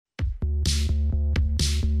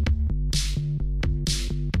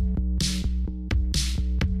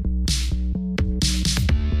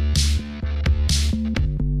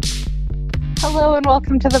Hello and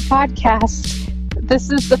welcome to the podcast. This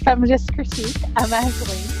is the Feminist Critique. I'm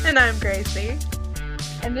Ashley. And I'm Gracie.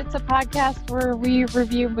 And it's a podcast where we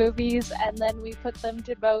review movies and then we put them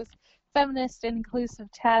to both feminist and inclusive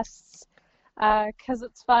tests because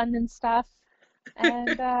it's fun and stuff.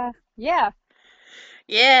 And yeah.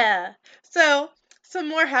 Yeah. So, some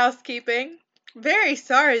more housekeeping. Very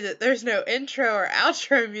sorry that there's no intro or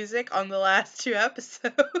outro music on the last two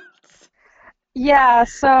episodes. Yeah,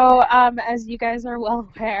 so as you guys are well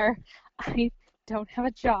aware, I don't have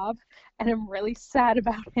a job and I'm really sad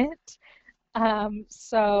about it.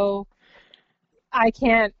 So I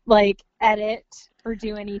can't edit or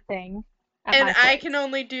do anything at And my I place. can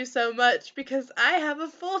only do so much because I have a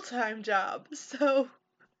full-time job. So,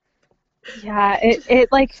 Yeah, it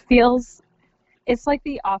feels it's like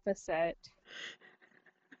the opposite.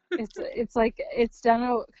 It's like it's done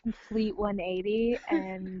a complete 180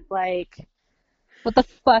 and what the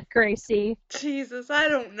fuck, Gracie? Jesus, I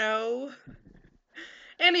don't know. Uh,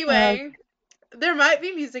 Anyway, there might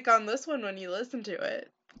be music on this one when you listen to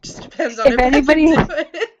it. Just depends on if if I can anybody do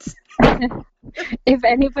it. if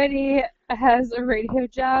anybody has a radio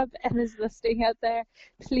job and is listening out there,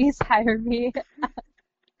 please hire me.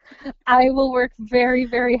 I will work very,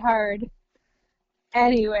 very hard.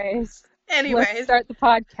 Anyways, let's start the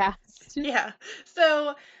podcast. Yeah.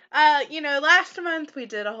 So, last month we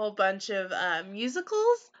did a whole bunch of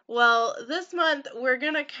musicals. Well, this month we're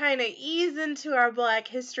going to kind of ease into our Black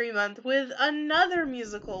History Month with another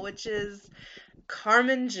musical, which is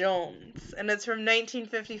Carmen Jones, and it's from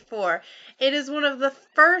 1954. It is one of the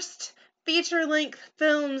first feature-length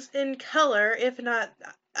films in color, if not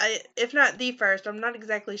the first, I'm not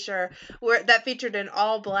exactly sure, where that featured an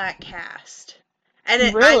all-black cast. And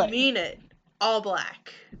I Really? mean it, all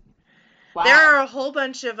black. Wow. There are a whole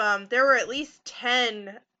bunch of there were at least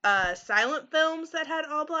 10 silent films that had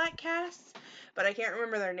all black casts, but I can't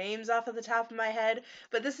remember their names off of the top of my head.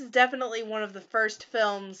 But this is definitely one of the first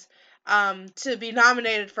films to be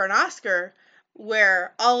nominated for an Oscar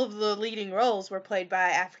where all of the leading roles were played by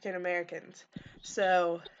African Americans.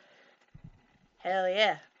 So, hell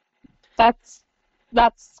yeah. That's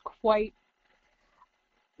quite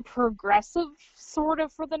progressive, sort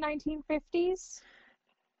of, for the 1950s.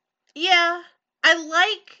 Yeah,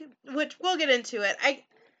 which we'll get into it.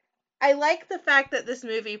 I like the fact that this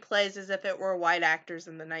movie plays as if it were white actors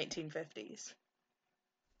in the 1950s.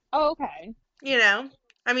 Oh, okay. You know?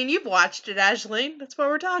 I mean, you've watched it, Ashley. That's why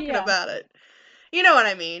we're talking Yeah. about it. You know what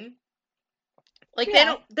I mean? Like,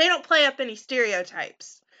 Yeah. they don't play up any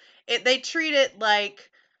stereotypes. They treat it like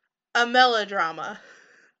a melodrama,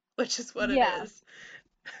 which is what it Yeah. is.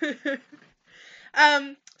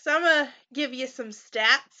 So I'm gonna give you some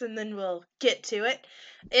stats and then we'll get to it.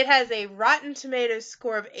 It has a Rotten Tomatoes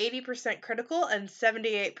score of 80% critical and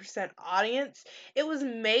 78% audience. It was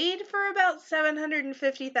made for about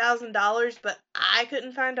 $750,000, but I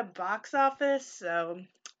couldn't find a box office, so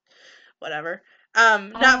whatever.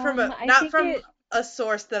 Not from a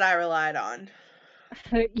source that I relied on.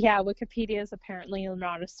 Yeah, Wikipedia is apparently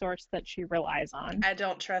not a source that she relies on. I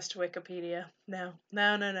don't trust Wikipedia. No.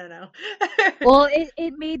 Well,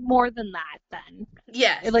 it made more than that then.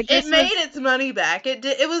 Yes, it made its money back.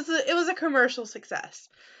 It was a commercial success.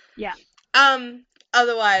 Yeah.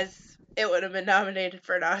 Otherwise it would have been nominated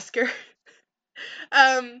for an Oscar.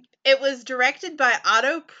 It was directed by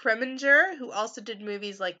Otto Preminger, who also did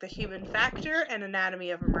movies like The Human Factor and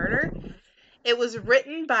Anatomy of a Murder. It was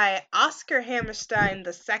written by Oscar Hammerstein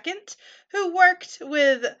II, who worked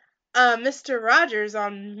with Mr. Rogers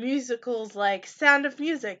on musicals like Sound of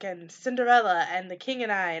Music and Cinderella and The King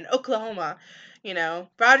and I and Oklahoma. You know,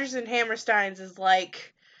 Rogers and Hammerstein's is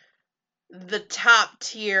like the top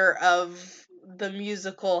tier of the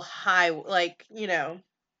musical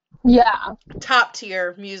Yeah. top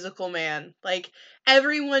tier musical man. Like,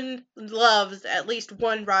 everyone loves at least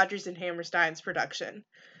one Rogers and Hammerstein's production.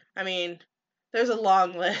 I mean, there's a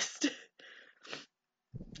long list.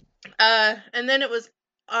 And then it was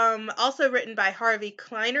also written by Harvey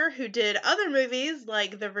Kleiner, who did other movies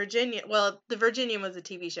like The Virginian. Well, The Virginian was a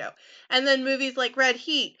TV show. And then movies like Red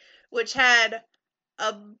Heat, which had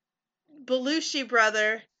a Belushi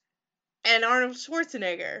brother and Arnold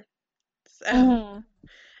Schwarzenegger. So,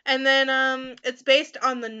 And then it's based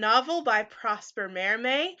on the novel by Prosper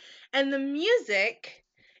Mérimée, and the music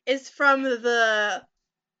is from the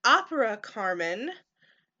opera Carmen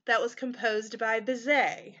that was composed by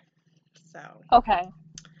Bizet. So, Okay.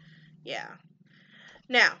 yeah.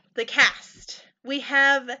 Now, the cast. We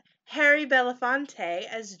have Harry Belafonte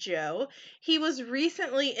as Joe. He was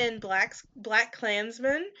recently in Black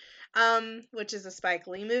Klansman, which is a Spike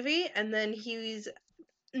Lee movie, and then he's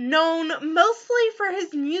known mostly for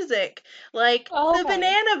his music, like Oh, the okay.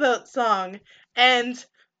 Banana Boat song and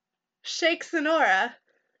Shake Sonora,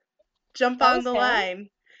 Jump That on was the him? Line.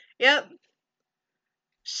 Yep.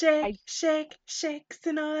 Shake, I shake, shake,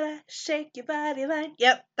 Sonora, shake your body line.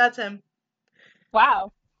 Yep, that's him.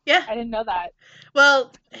 Wow. Yeah. I didn't know that.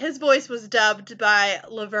 Well, his voice was dubbed by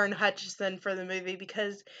Laverne Hutchinson for the movie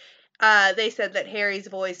because they said that Harry's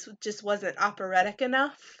voice just wasn't operatic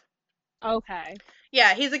enough. Okay.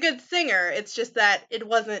 Yeah, he's a good singer. It's just that it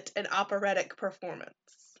wasn't an operatic performance.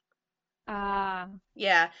 Ah,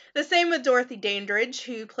 Yeah, the same with Dorothy Dandridge,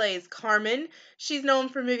 who plays Carmen. She's known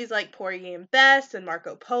for movies like Porgy and Bess and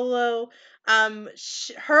Marco Polo.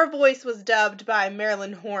 Her voice was dubbed by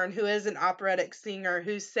Marilyn Horne, who is an operatic singer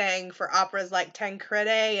who sang for operas like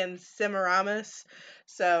Tancredi and Semiramis.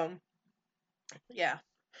 So, yeah.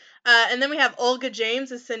 And then we have Olga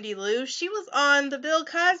James as Cindy Lou. She was on the Bill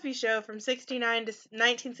Cosby Show from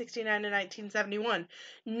 1969 to 1971.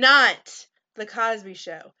 Not the Cosby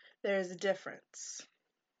Show. There's a difference.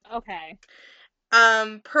 okay.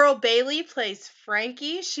 Pearl Bailey plays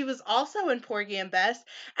Frankie. She was also in Porgy and Bess,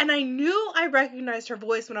 and I knew I recognized her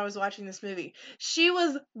voice when I was watching this movie. She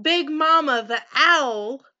was Big Mama the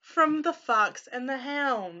owl from The Fox and the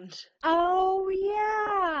Hound. Oh,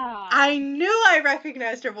 yeah. I knew I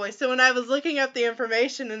recognized her voice. So when I was looking up the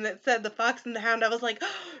information and it said The Fox and the Hound, I was like,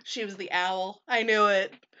 oh, she was the owl. I knew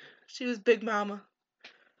it. She was Big Mama.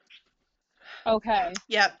 Okay.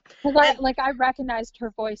 Yep. Because And I recognized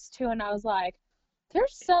her voice too, and I was like,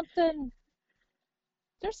 there's something,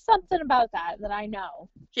 there's something about that I know,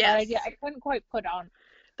 but yes. I couldn't quite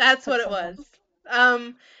That's put what it someone. was.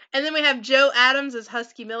 Um, and then we have Joe Adams as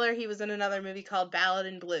Husky Miller. He was in another movie called Ballad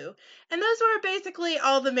in Blue. And those were basically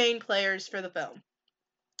all the main players for the film.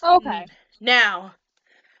 Okay. Now,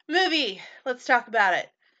 movie. Let's talk about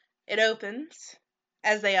it. It opens,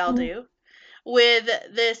 as they all Mm, do, with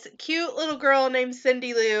this cute little girl named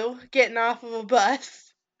Cindy Lou getting off of a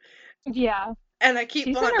bus. yeah. And I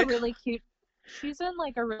keep She's in wanting a to. really cute. She's in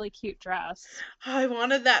like a really cute dress. I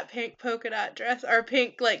wanted that pink polka dot dress or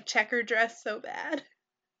pink like checker dress so bad.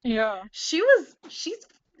 Yeah. She was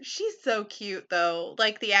she's so cute though.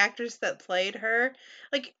 Like the actress that played her.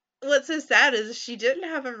 Like what's so sad is she didn't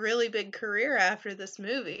have a really big career after this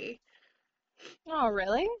movie. Oh,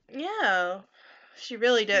 really? Yeah. She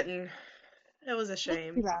really didn't. It was a That's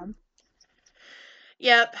too shame. bad.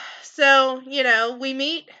 Yep. So, we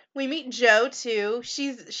meet Joe too.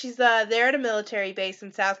 She's there at a military base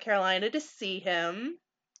in South Carolina to see him.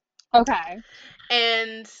 Okay.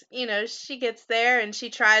 And, she gets there and she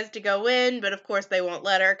tries to go in, but of course they won't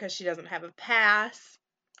let her cuz she doesn't have a pass.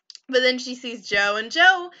 But then she sees Joe, and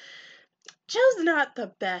Joe's not the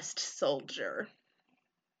best soldier.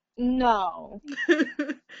 No.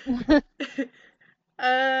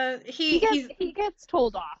 He's He gets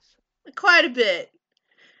told off. quite a bit,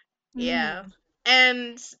 yeah. Hmm.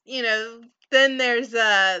 And then there's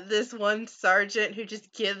this one sergeant who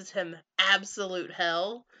just gives him absolute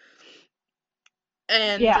hell.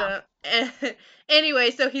 And Yeah. anyway,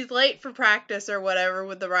 so he's late for practice or whatever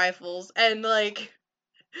with the rifles, and like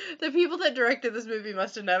the people that directed this movie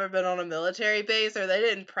must have never been on a military base or they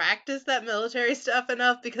didn't practice that military stuff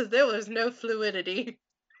enough because there was no fluidity.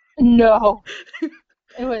 No.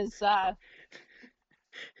 It was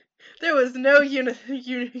There was no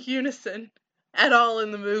unison at all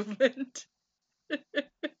in the movement.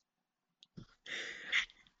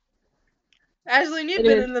 Ashley, you've it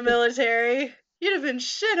been is in the it's military. You'd have been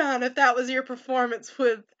shit on if that was your performance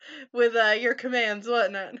with your commands,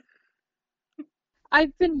 wasn't it?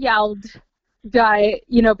 I've been yelled by,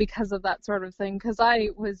 because of that sort of thing, because I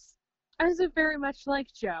was very much like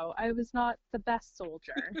Joe. I was not the best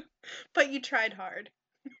soldier. But you tried hard.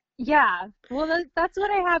 Yeah. Well, that's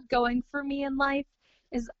what I have going for me in life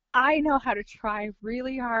is I know how to try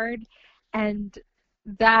really hard, and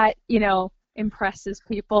that, impresses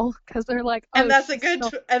people because they're like, And "Oh, that's a she's good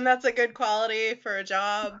still." and that's a good quality for a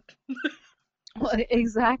job. Well,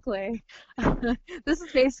 exactly. This is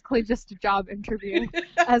basically just a job interview,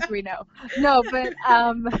 as we know. No,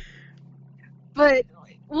 but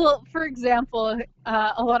well, for example,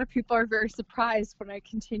 a lot of people are very surprised when I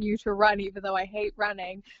continue to run, even though I hate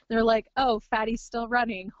running. They're like, "Oh, Fatty's still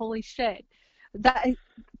running. Holy shit!" That,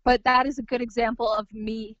 but that is a good example of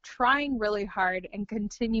me trying really hard and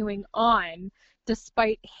continuing on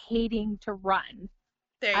despite hating to run.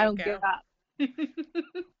 There I you don't give go. up.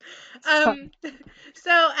 So, um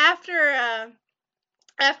so after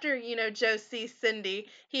Joe sees Cindy,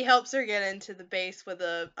 he helps her get into the base with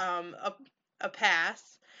a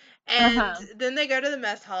pass. And uh-huh. then they go to the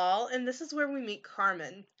mess hall, and this is where we meet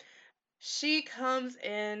Carmen. She comes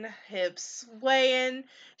in, hips swaying.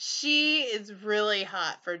 She is really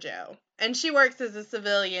hot for Joe. And she works as a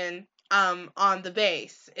civilian on the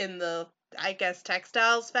base in the, I guess,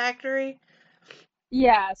 textiles factory.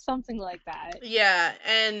 Yeah, something like that. Yeah,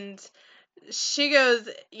 and she goes,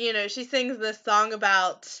 she sings this song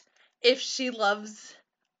about if she loves,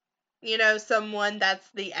 someone, that's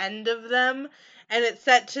the end of them. And it's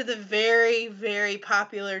set to the very, very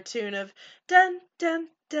popular tune of dun dun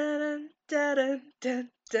dun dun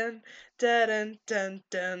dun dun dun dun dun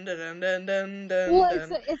dun dun dun dun dun Well,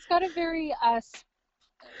 dun. it's got a very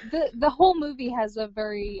the whole movie has a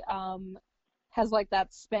very has like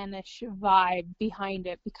that Spanish vibe behind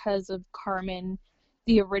it because of Carmen,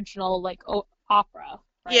 the original like opera,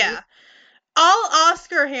 right? Yeah. All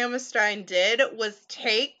Oscar Hammerstein did was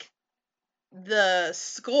take the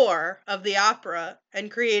score of the opera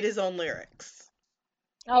and create his own lyrics.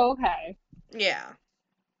 Oh, okay. Yeah.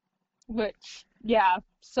 Which, yeah.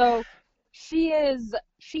 So she is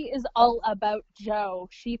all about Joe.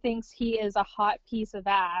 She thinks he is a hot piece of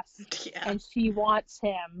ass Yeah. and she wants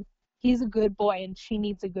him. He's a good boy and she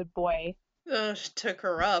needs a good boy. To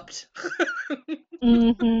corrupt.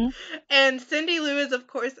 Mm-hmm. And Cindy Lou is, of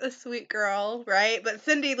course, a sweet girl, right? But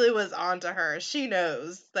Cindy Lou is onto her. She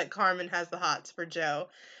knows that Carmen has the hots for Joe.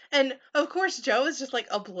 And, of course, Joe is just, like,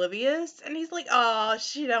 oblivious. And he's like, oh,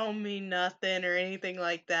 she don't mean nothing or anything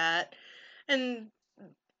like that. And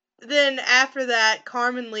then after that,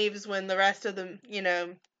 Carmen leaves when the rest of them,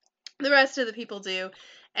 the rest of the people do.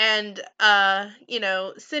 And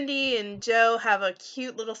Cindy and Joe have a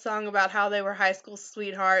cute little song about how they were high school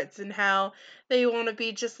sweethearts and how they want to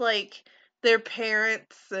be just like their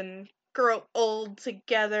parents and grow old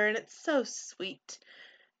together, and it's so sweet.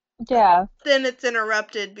 But Yeah. then it's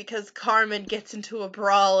interrupted because Carmen gets into a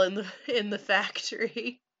brawl in the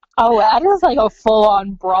factory. Oh, that is like a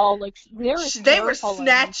full-on brawl. Like there is They were hair pulling.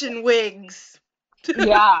 snatching wigs.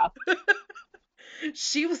 Yeah.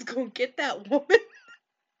 She was gonna get that woman.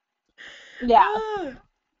 Yeah. Ah,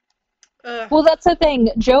 ugh. Well, that's the thing.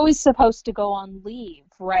 Joe is supposed to go on leave,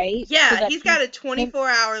 right? So Yeah, that he's got a him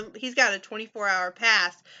 24-hour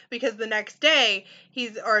pass because the next day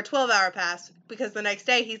or a 12-hour pass because the next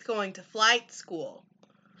day he's going to flight school.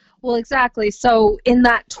 Well, exactly. So in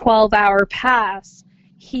that 12-hour pass,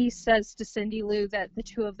 he says to Cindy Lou that the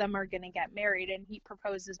two of them are going to get married and he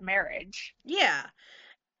proposes marriage. Yeah.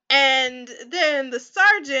 And then the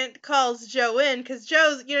sergeant calls Joe in cuz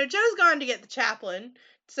Joe's gone to get the chaplain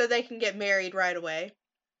so they can get married right away.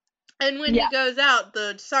 And when he Yeah. goes out,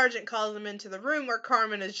 the sergeant calls him into the room where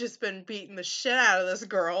Carmen has just been beating the shit out of this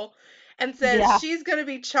girl and says Yeah. she's going to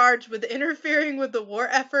be charged with interfering with the war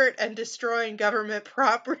effort and destroying government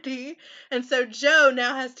property. And so Joe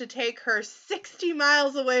now has to take her 60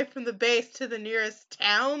 miles away from the base to the nearest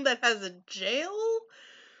town that has a jail,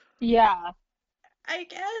 Yeah. I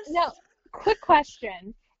Now, guess. quick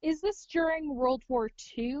question. Is this during World War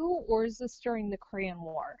II or is this during the Korean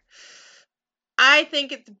War? I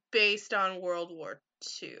think it's based on World War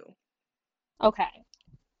II, Okay.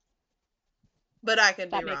 but I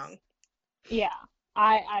could be That makes wrong. yeah.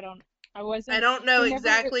 I don't I I wasn't don't know they never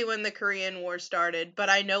exactly when the Korean War started, but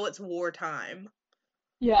I know it's wartime.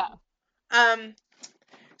 yeah. Um,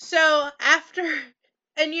 so after,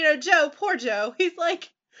 and Joe, poor Joe, he's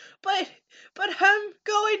like, but, I'm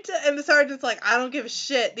going to, and the sergeant's like, I don't give a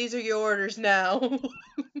shit. These are your orders now.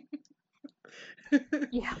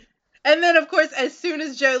 Yeah. And then, of course, as soon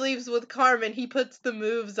as Joe leaves with Carmen, he puts the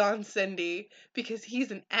moves on Cindy because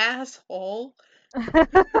he's an asshole.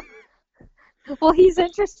 Well, he's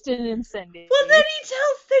interested in Well, then Cindy. he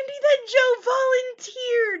tells Cindy that Joe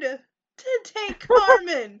volunteered to take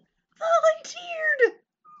Carmen. Volunteered.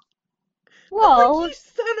 I'm like, Well, you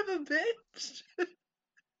son of a bitch.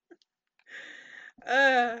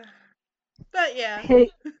 Uh, but yeah,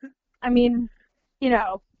 he, I mean, you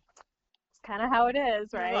know, it's kind of how it is,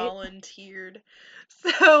 right? volunteered.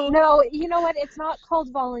 So, No, you know what? It's not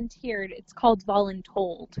called volunteered. It's called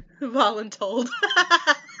voluntold. voluntold.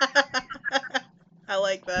 I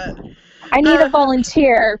like that. I need a Uh,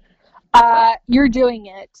 volunteer. You're doing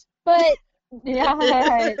it, but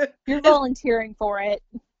yeah, you're volunteering for it.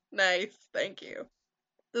 nice, thank you.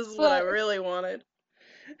 This is what I So really wanted.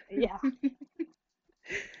 yeah,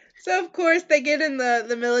 So of course they get in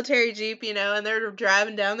the military jeep, and they're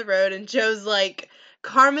driving down the road, and Joe's like,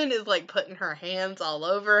 Carmen is like putting her hands all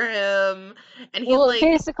over him, and he's well, like,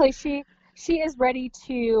 basically, she is ready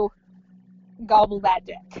to gobble that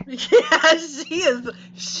dick. Yeah, she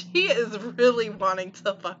is really wanting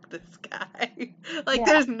to fuck this guy. Like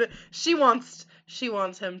Yeah. she wants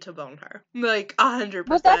him to bone her. Like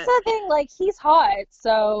But that's 100%. the thing, like he's hot,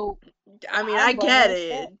 so I mean, I I don't blame get her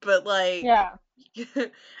shit. it, but like Yeah.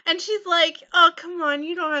 and she's like, "Oh, come on,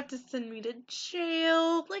 you don't have to send me to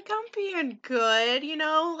jail. Like I'm being good,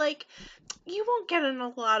 like you won't get in a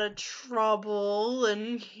lot of trouble."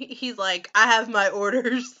 And he's like, "I have my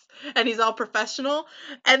orders." And he's all professional.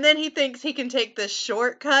 And then he thinks he can take this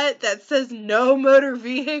shortcut that says no motor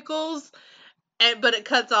vehicles, but it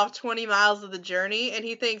cuts off 20 miles of the journey. And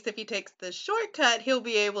he thinks if he takes this shortcut, he'll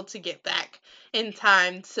be able to get back in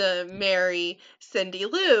time to marry Cindy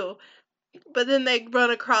Lou. But then they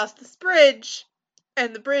run across this bridge,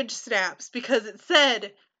 and the bridge snaps because it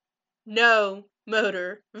said no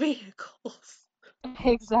motor vehicles.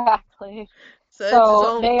 Exactly. So it's his So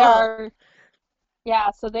own they fault. are,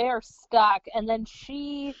 yeah, so they are stuck. And then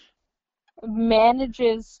she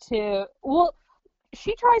manages to, well,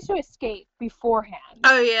 she tries to escape beforehand,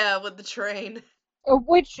 Oh yeah, with the train.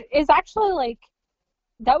 which is actually like,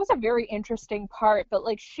 that was a very interesting part. But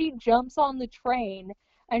like, she jumps on the train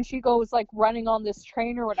and she goes like running on this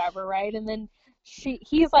train or whatever, right? And then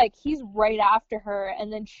he's right after her.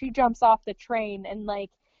 And then she jumps off the train and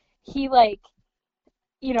like, he like,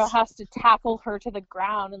 has to tackle her to the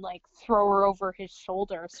ground and like throw her over his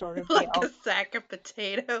shoulder sort of Like a deal. sack of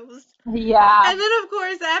potatoes. Yeah. And then of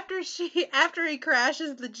course after he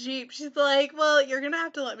crashes the Jeep, she's like, "Well, you're going to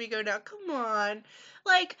have to let me go now. Come on.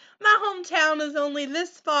 Like my hometown is only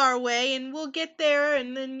this far away and we'll get there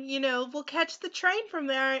and then, we'll catch the train from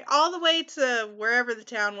there all the way to wherever the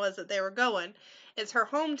town was that they were going. It's her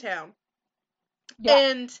hometown." Yeah.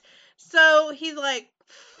 And so he's like,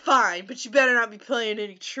 "Fine, but you better not be playing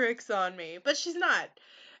any tricks on me." But she's not.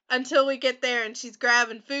 Until we get there and she's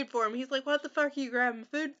grabbing food for him. He's like, "What the fuck are you grabbing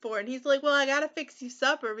food for?" And he's like, "Well, I gotta fix you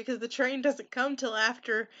supper because the train doesn't come till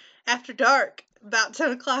after dark, about 10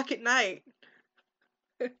 o'clock at night."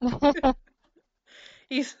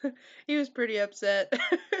 He's he was pretty upset.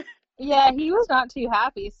 Yeah, he was not too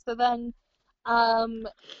happy. Um,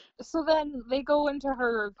 so then they go into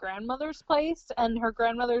her grandmother's place, and her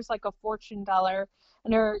grandmother's like a fortune teller,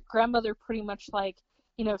 and her grandmother pretty much like,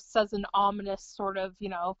 says an ominous sort of,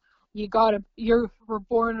 you were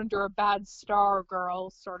born under a bad star, girl,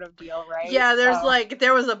 sort of deal, right? Yeah, So,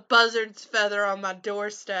 there was a buzzard's feather on my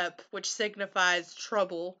doorstep, which signifies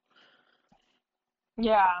trouble.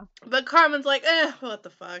 yeah, But Carmen's like, what the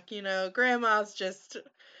fuck, grandma's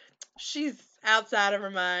she's outside of her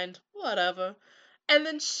mind, whatever. And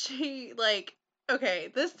then okay,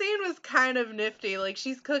 this scene was kind of nifty. Like,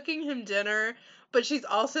 she's cooking him dinner, but she's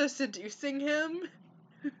also seducing him,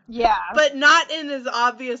 yeah, but not in as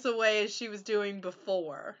obvious a way as she was doing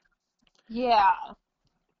before. yeah,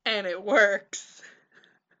 And it works.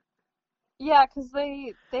 yeah, because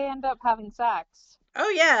they end up having sex. Oh,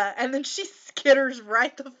 yeah, and then she skitters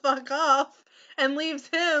right the fuck off and leaves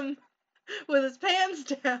him with his pants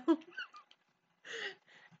down.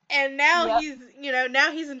 And Yep,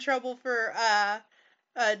 now he's in trouble for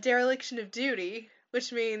dereliction of duty,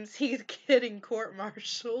 which means he's getting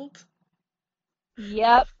court-martialed.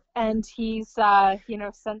 yep, and he's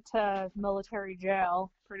sent to military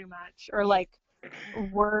jail pretty much, or like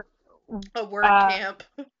work. A work Uh, camp.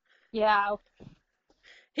 yeah,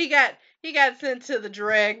 He got sent to the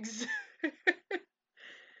dregs.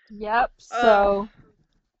 yep. uh,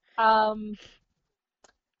 Um,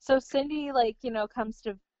 so Cindy like comes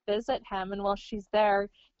to visit him, and while she's there,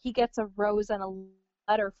 he gets a rose and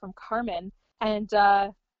a letter from Carmen, and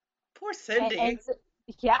Poor and Cindy,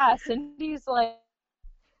 yeah, Cindy's like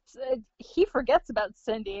he forgets about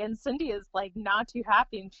Cindy, and Cindy is like not too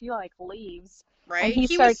happy, and she like leaves, and right? he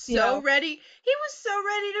He was starts, so ready. He was so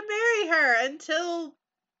ready to marry her until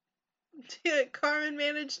Carmen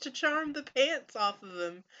managed to charm the pants off of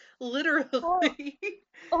him, oh, literally.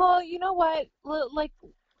 oh, you know what? Like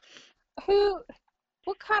who?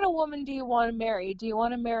 What kind of woman do you want to marry? Do you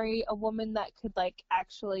want to marry a woman that could like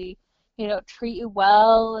actually, treat you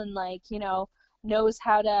well and like, knows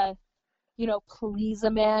how to, please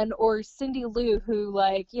a man, or Cindy Lou who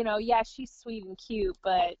like, yeah, she's sweet and cute,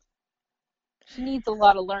 but she needs a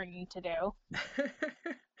lot of learning to do.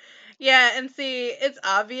 Yeah, and see, it's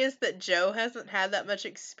obvious that Joe hasn't had that much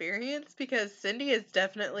experience because Cindy is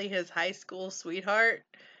definitely his high school sweetheart.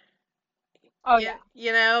 Oh Yeah,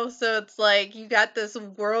 yeah, so it's like you got this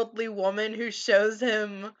worldly woman who shows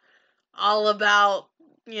him all about,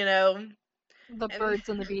 you know, the and birds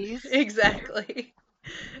and the bees. exactly.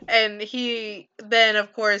 And he then,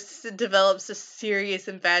 of course, develops a serious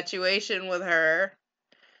infatuation with her.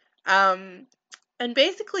 Um, and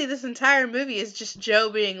basically, this entire movie is just Joe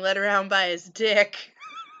being led around by his dick.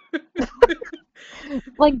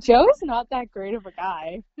 Like Joe is not that great of a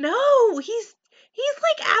guy. No, he's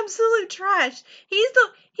like absolute trash. He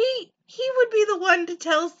would be the one to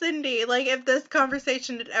tell Cindy, like, if this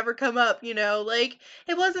conversation had ever come up, like,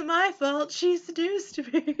 it wasn't my fault, she seduced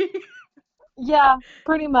me. Yeah,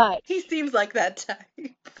 pretty He much. seems like that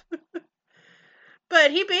type. But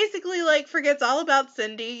he basically, like, forgets all about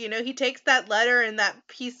Cindy. He takes that letter and that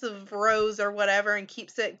piece of rose or whatever and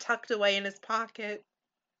keeps it tucked away in his pocket.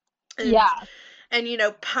 And Yeah,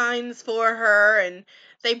 pines for her, and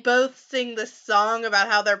they both sing this song about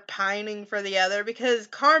how they're pining for the other, because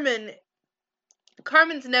Carmen's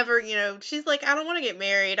never, she's like, I don't want to get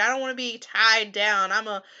married. I don't want to be tied down. I'm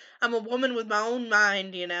a woman with my own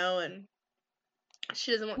mind, and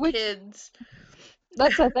she doesn't want which kids.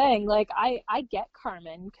 that's the thing. Like I get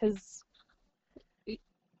Carmen because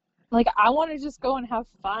like I want to just go and have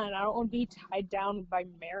fun. I don't want to be tied down by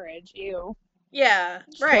marriage. Ew. Yeah,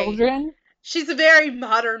 right. Children. She's a very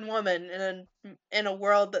modern woman in a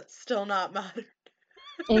world that's still not modern.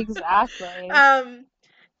 Exactly. Um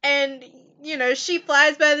And, she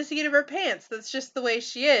flies by the seat of her pants. That's just the way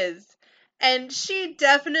she is. And she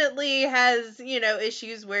definitely has,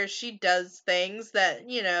 issues where she does things that,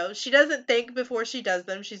 she doesn't think before she does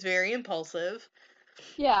them. She's very impulsive.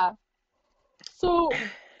 Yeah. So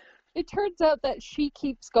it turns out that she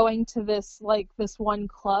keeps going to this one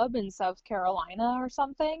club in South Carolina or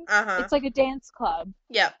something. Uh-huh. It's like a dance club.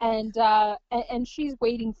 Yep. And she's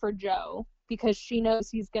waiting for Joe because she knows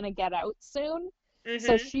he's going to get out soon.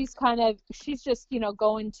 So Mhm. she's just,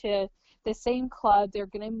 going to the same club. They're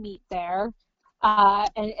going to meet there.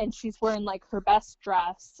 And she's wearing like her best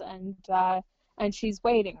dress and she's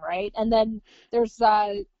waiting, right? And then there's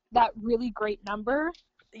that really great number.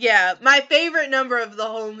 Yeah, my favorite number of the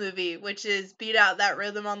whole movie, which is Beat Out That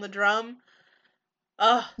Rhythm on the Drum.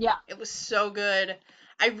 Oh, Yeah. it was so good.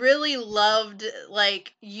 I really loved,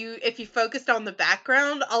 like, if you focused on the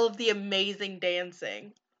background, all of the amazing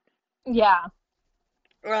dancing. Yeah.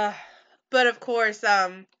 Ugh. But of course,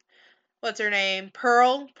 what's her name?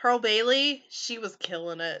 Pearl Bailey. She was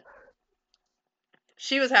killing it.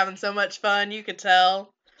 She was having so much fun, you could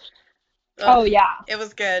tell. Ugh, Oh yeah. it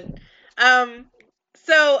was good. Um,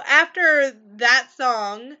 so after that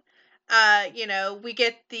song, we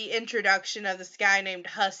get the introduction of this guy named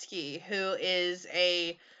Husky, who is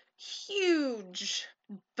a huge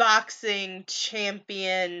boxing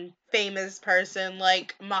champion, famous person,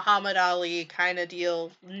 like Muhammad Ali kind of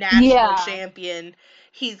deal, national Yeah. champion.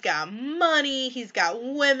 He's got money, he's got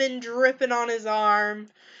women dripping on his arm,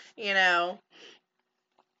 you know,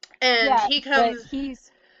 and Yeah, he but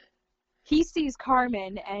comes. he sees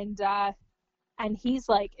Carmen and he's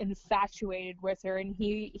like infatuated with her and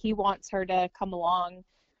he wants her to come along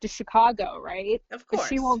to Chicago, right? Of But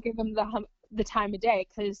she course. won't give him the time of day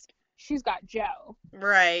cuz she's got Joe,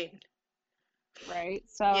 Right. right?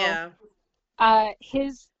 So Yeah.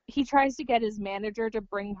 his he tries to get his manager to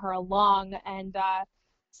bring her along and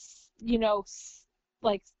you know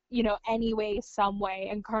like anyway some way,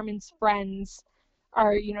 and Carmen's friends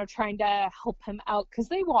are trying to help him out because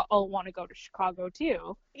they all want to go to Chicago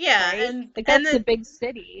too, Yeah, right? and Like and that's the then big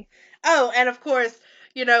city. and of course,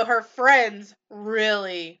 her friends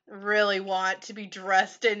really, really want to be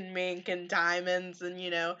dressed in mink and diamonds, and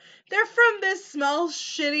they're from this small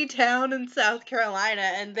shitty town in South Carolina,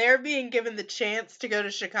 and they're being given the chance to go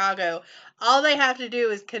to Chicago. All they have to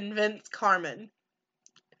do is convince Carmen.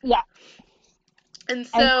 Yeah, And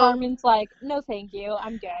and so, Carmen's like, no thank you,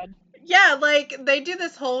 I'm good. yeah, like they do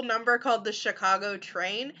this whole number called the Chicago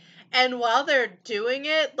Train, and while they're doing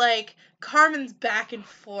it, like Carmen's back and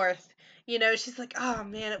forth. She's like, "Oh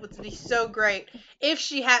man, it would be so great if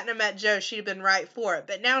she hadn't have met Joe. She'd have been right for it.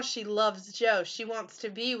 But now she loves Joe. She wants to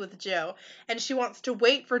be with Joe, and she wants to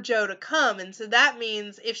wait for Joe to come. And so that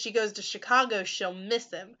means if she goes to Chicago, she'll miss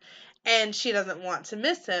him, and she doesn't want to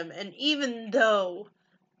miss him. And even though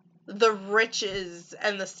the riches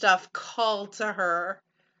and the stuff call to her,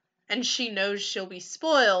 and she knows she'll be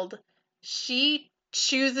spoiled, she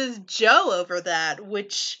chooses Joe over that,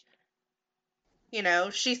 which,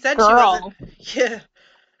 she said she wasn't. Girl, Yeah.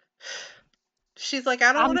 She's like,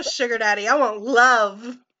 I don't I'm want a s- sugar daddy. I want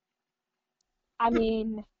love. I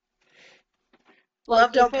mean, like Love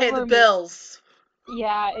if don't it pay the were me, bills.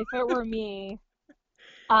 yeah, if it were me,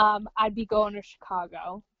 I'd be going to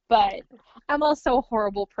Chicago. But I'm also a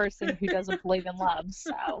horrible person who doesn't believe in love,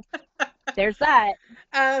 so there's that.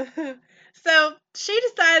 Um, so she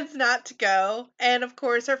decides not to go. And of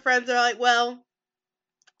course, her friends are like, well,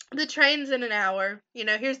 the train's in an hour.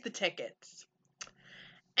 Here's the tickets.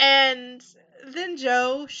 And then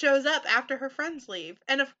Joe shows up after her friends leave.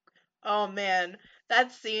 Oh man,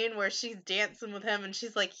 that scene where she's dancing with him and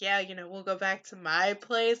she's like, "Yeah, we'll go back to my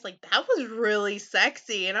place." Like that was really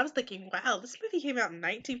sexy. And I was thinking, "Wow, this movie came out in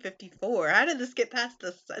 1954. How did this get past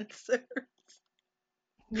the censor?"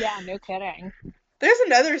 Yeah, no kidding. There's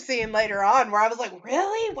another scene later on where I was like,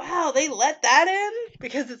 "Really? Wow, they let that in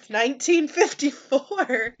because it's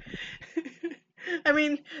 1954." I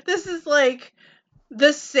mean, this is like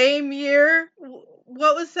the same year.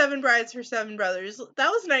 What was Seven Brides for Seven Brothers? That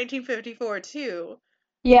was 1954 too.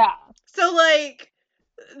 Yeah. So like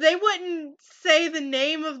they wouldn't say the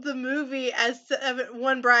name of the movie as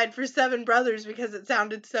One Bride for Seven Brothers because it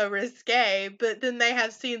sounded so risque, but then they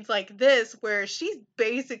have scenes like this where she's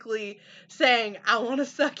basically saying, "I want to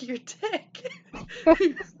suck your dick."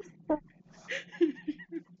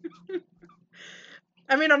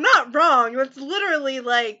 I mean, I'm not wrong. That's literally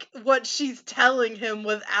like what she's telling him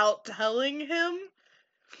without telling him.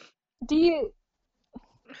 Do you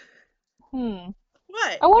hmm.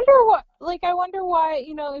 What? I wonder why,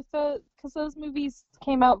 if because those movies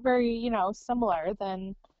came out very, similar,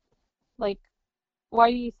 then like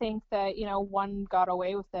why do you think that, one got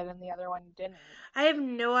away with it and the other one didn't? I have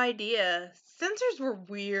no idea. Censors were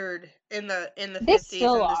weird in the They 50s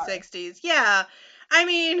still and the are. 60s. Yeah. I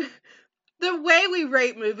mean, the way we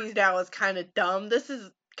rate movies now is kind of dumb. This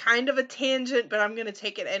is kind of a tangent, but I'm going to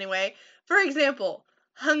take it anyway. For example,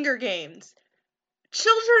 Hunger Games.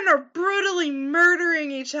 Children are brutally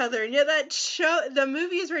murdering each other, and yet the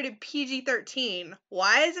movie is rated PG-13.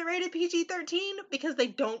 Why is it rated PG-13? Because they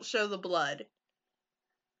don't show the blood.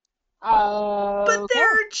 But Okay. there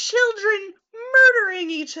are children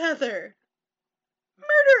murdering each other.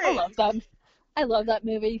 I love Murdering. them. I love that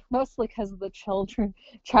movie, mostly because of the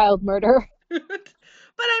child murder.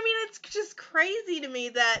 But I mean, it's just crazy to me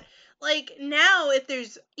that, like, now if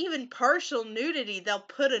there's even partial nudity, they'll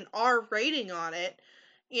put an R rating on it.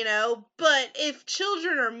 But if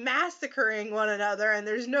children are massacring one another and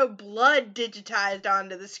there's no blood digitized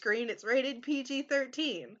onto the screen, it's rated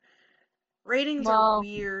PG-13. Ratings are Well,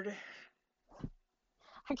 weird.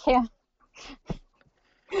 I can't.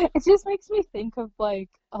 It just makes me think of like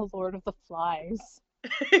a Lord of the Flies.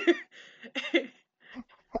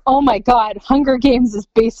 Oh my God, Hunger Games is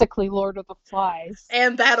basically Lord of the Flies.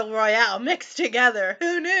 And Battle Royale mixed together.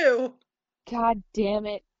 Who knew? God damn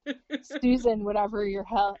it, Susan, whatever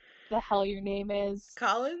the hell your name is.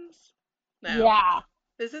 Collins? No. Yeah,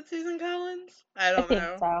 Is it Susan Collins? I I don't think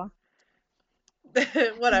know. so.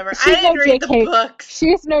 Whatever. I She's no didn't read the JK. books.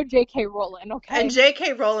 She's no JK Rowling, And okay?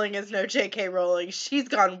 J.K. Rowling is no J.K. Rowling. She's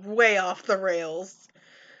gone way off the rails.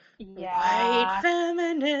 White Yeah.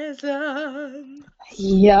 feminism.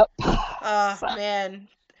 Yep. Oh, So, man.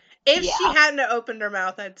 If she yeah. hadn't opened her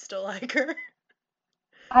mouth, I'd still like her.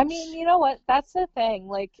 I mean, you know what? That's the thing.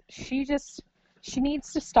 Like, she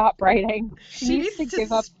needs to stop writing. She She needs to needs to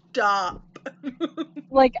give up. stop.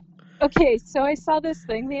 Like, okay, so I saw this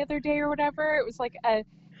thing the other day or whatever. It was like a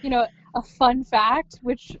fun fact,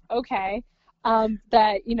 which, okay,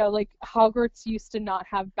 that, like Hogwarts used to not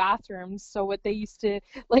have bathrooms. So what they used to,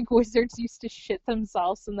 like, wizards used to shit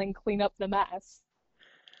themselves and then clean up the mess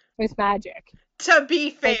with magic. To be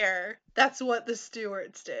Like, fair, that's what the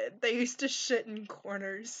stewards did. They used to shit in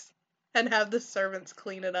corners and have the servants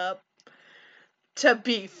clean it up. To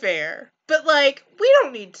be fair. But, like, we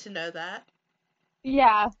don't need to know that.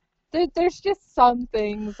 yeah, there's just some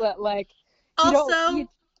things that, like, you, Also,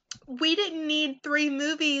 we didn't need 3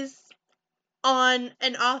 movies on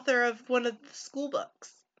an author of one of the school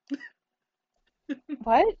books.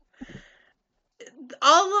 what?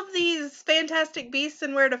 All of these Fantastic Beasts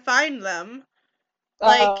and Where to Find Them,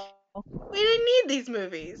 like, Oh, we didn't need these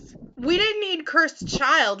movies. We didn't need Cursed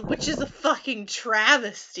Child, which is a fucking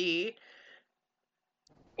travesty.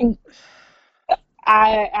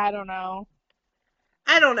 I don't know.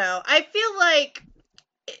 I don't know. I feel like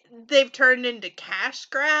they've turned into cash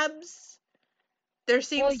grabs. There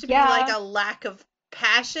Well, seems to be like yeah. a lack of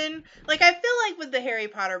passion. Like I feel like with the Harry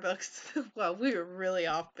Potter books, well, we were really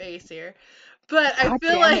off base here. But I God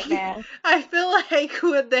feel damn like it, man. I feel like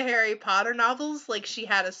with the Harry Potter novels, like she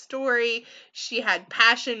had a story, she had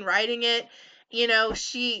passion writing it.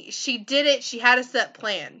 She did it, she had a set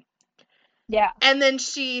plan. Yeah, And then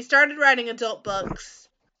she started writing adult books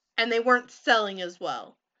and they weren't selling as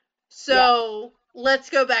well. yeah. So let's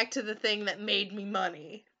go back to the thing that made me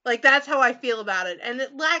money. Like that's how I feel about it. And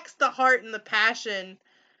it lacks the heart and the passion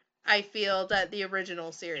I feel that the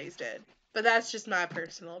original series did. But that's just my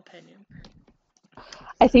personal opinion.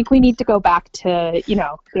 I think we need to go back to,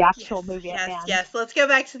 the actual Yes, movie at yes, hand. yes. Let's go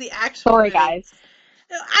back to the actual Sorry, movie. guys.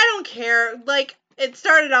 I don't care. Like, it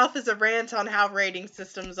started off as a rant on how rating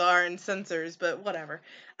systems are and censors, but whatever.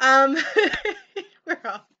 Um, we're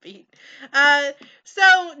offbeat. Uh,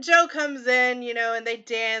 so Joe comes in, and they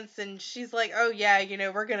dance, and she's like, "Oh yeah,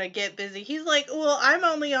 we're gonna get busy." He's like, "Well, I'm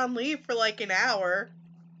only on leave for like an hour.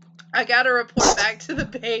 I gotta report back to the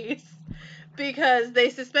base." Because they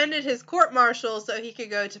suspended his court martial so he could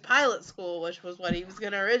go to pilot school, which was what he was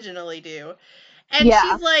going to originally do. And Yeah,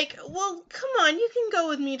 she's like, "Well, come on, you can go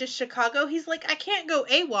with me to Chicago." He's like, "I can't go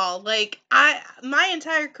AWOL. Like, my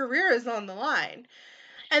entire career is on the line."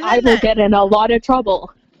 And I then will that, get in a lot of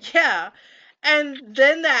trouble. yeah. And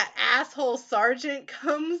then that asshole sergeant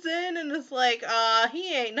comes in and is like,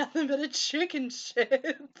 he ain't nothing but a chicken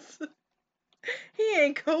shit." He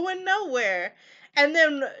ain't going nowhere. And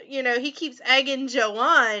then, he keeps egging Joe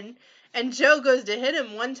on, and Joe goes to hit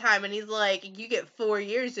him one time, and he's like, "You get 4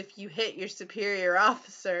 years if you hit your superior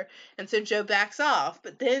officer." And so Joe backs off.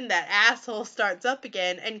 But then that asshole starts up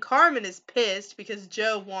again, and Carmen is pissed because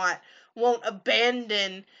Joe won't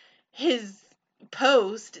abandon his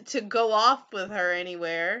post to go off with her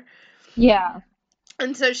anywhere. Yeah,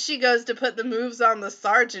 And so she goes to put the moves on the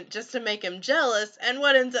sergeant just to make him jealous. And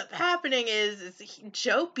what ends up happening is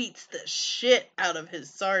Joe beats the shit out of his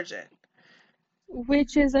sergeant.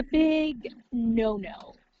 which is a big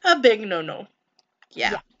no-no. A big no-no.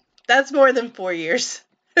 Yeah. Yeah, That's more than 4 years.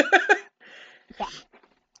 yeah.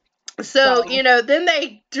 So, So, then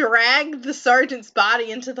they drag the sergeant's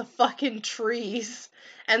body into the fucking trees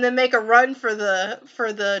and then make a run for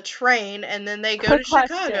the train, and then they go quick to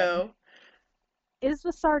question. Chicago. Is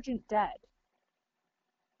the sergeant dead?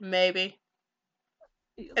 Maybe.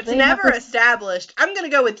 It's They never never, established. I'm going to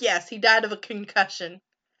go with yes, he died of a concussion.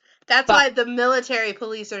 That's but why the military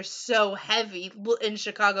police are so heavy in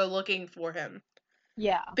Chicago looking for him.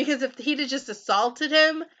 yeah, Because if he'd have just assaulted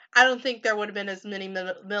him, I don't think there would have been as many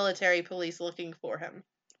military police looking for him.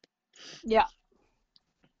 yeah,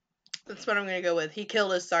 That's what I'm going to go with. He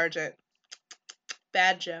killed his sergeant.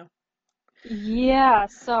 Bad Joe. yeah.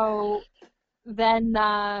 So then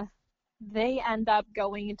they end up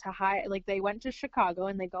going into hide, like they went to Chicago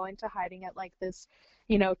and they go into hiding at like this,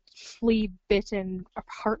 flea-bitten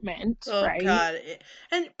apartment, Oh right? God.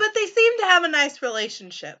 But they seem to have a nice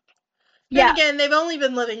relationship. Then Yeah, again, they've only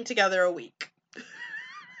been living together a week.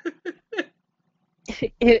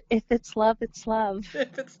 if it's love, it's love.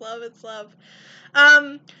 If it's love, it's love.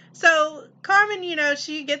 Um, so Carmen,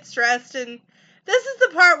 she gets dressed, and this is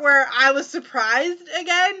the part where I was surprised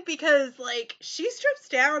again because like she strips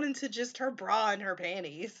down into just her bra and her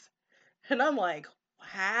panties. And I'm like,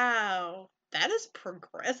 wow, that is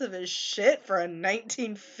progressive as shit for a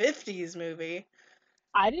 1950s movie.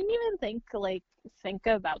 I didn't even think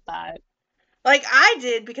about that. Like I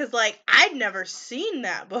did because like I'd never seen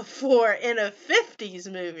that before in a 50s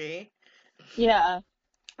movie. Yeah,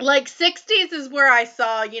 Like 60s is where I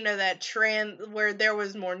saw, that trend where there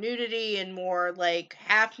was more nudity and more like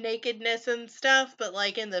half nakedness and stuff, but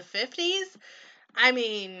like in the 50s, I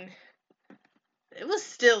mean, it was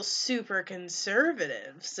still super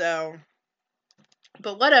conservative. So,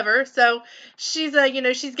 but whatever. So, she's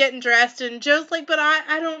she's getting dressed, and Joe's like, "But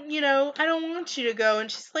I don't, I don't want you to go." And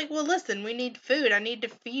she's like, "Well, listen, we need food. I need to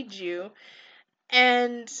feed you."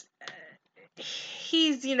 And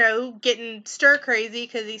he's, getting stir crazy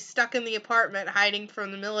because he's stuck in the apartment hiding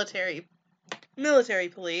from the military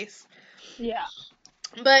police. yeah,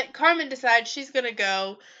 But Carmen decides she's gonna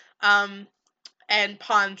go um and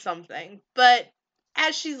pawn something. But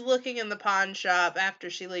as she's looking in the pawn shop after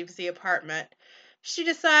she leaves the apartment, she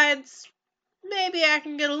decides maybe I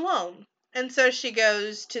can get a loan. And so she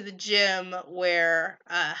goes to the gym where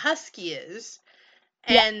Husky is,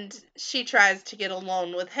 yeah, and she tries to get a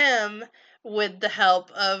loan with him with the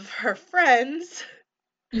help of her friends.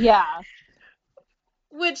 yeah.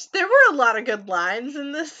 Which there were a lot of good lines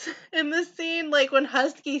in this scene. Like when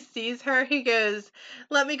Husky sees her, he goes,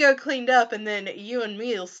 "Let me go cleaned up, and then you and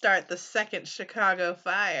me'll start the second Chicago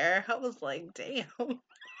fire." I was like, "Damn,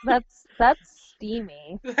 That's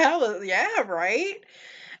steamy. that was yeah, right."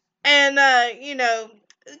 And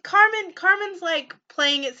Carmen's like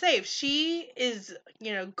playing it safe. She is,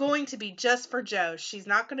 going to be just for Joe. She's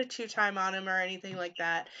not going to two-time on him or anything like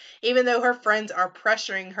that. Even though her friends are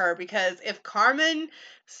pressuring her because if Carmen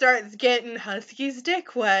starts getting Husky's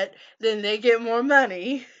dick wet, then they get more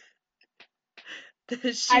money.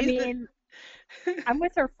 I She's the mean, I'm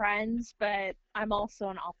with her friends, but I'm also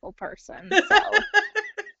an awful person, so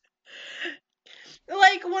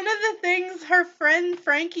like one of the things her friend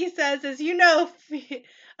Frankie says is, you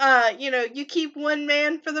keep one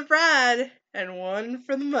man for the ride and one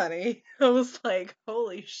for the money. I was like,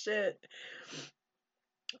 holy shit.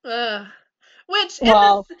 Uh, Which in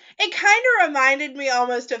Well, this, it kind of reminded me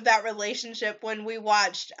almost of that relationship when we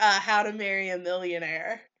watched How to Marry a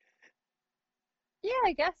Millionaire. yeah,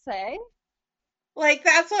 I guess, eh? Like,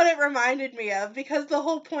 that's what it reminded me of, because the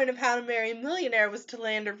whole point of How to Marry a Millionaire was to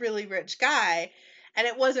land a really rich guy, and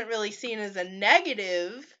it wasn't really seen as a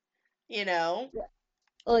negative, you know? Yeah.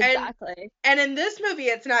 Well, And exactly. and in this movie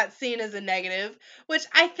it's not seen as a negative, which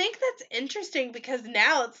I think that's interesting because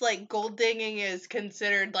now it's like gold digging is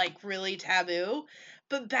considered like really taboo.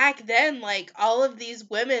 But back then, like all of these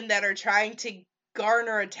women that are trying to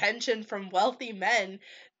garner attention from wealthy men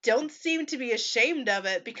don't seem to be ashamed of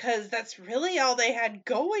it because that's really all they had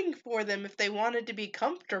going for them if they wanted to be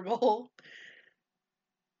comfortable,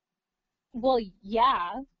 Well,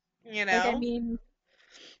 yeah. you Like, I know? mean,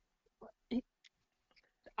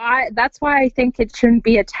 I that's why I think it shouldn't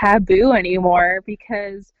be a taboo anymore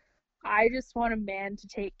because I just want a man to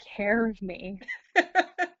take care of me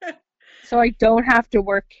so I don't have to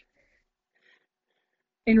work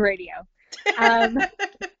in radio. Um,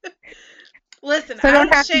 Listen, so I don't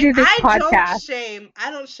have to do this podcast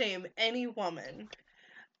I don't shame any woman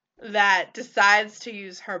that decides to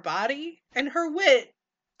use her body and her wit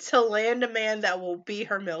to land a man that will be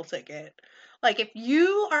her meal ticket. Like if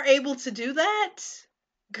you are able to do that,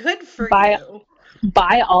 good for by you.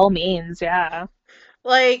 by all means, yeah.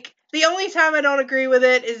 Like the only time I don't agree with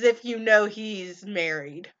it is if you know he's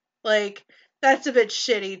married. Like that's a bit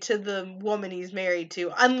shitty to the woman he's married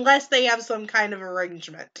to unless they have some kind of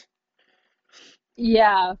arrangement.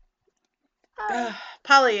 Yeah. Uh, Ugh,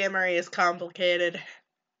 polyamory is complicated.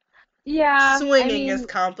 yeah, I Swinging is mean,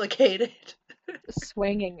 complicated.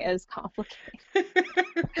 swinging is complicated.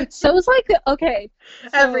 So it's like okay,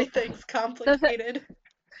 so Everything's the complicated.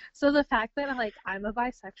 so the fact that like I'm a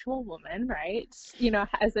bisexual woman, right? You know,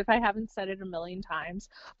 as if I haven't said it a million times.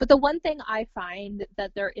 But the one thing I find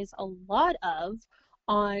that there is a lot of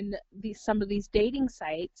on these some of these dating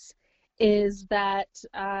sites is that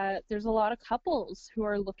there's a lot of couples who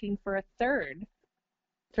are looking for a third.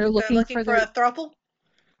 They're They're looking looking for for their a throuple.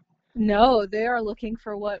 no, they are looking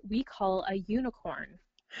for what we call a unicorn.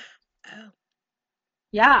 Oh.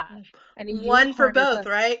 Yeah. And a One for unicorn is both, a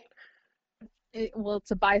right? well,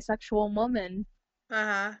 it's a bisexual woman. Uh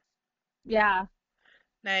huh. Yeah,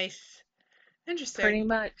 Nice. Interesting. pretty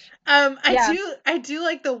much. I Yes. do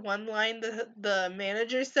like the one line the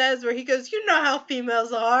manager says where he goes, "You know how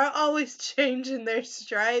females are, always changing their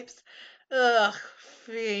stripes." Ugh,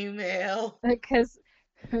 female. Because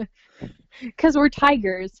because we're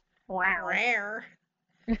tigers. Wow. Rare.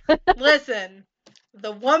 Listen,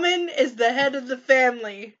 the woman is the head of the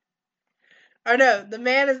family. Or no, the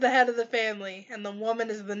man is the head of the family, and the woman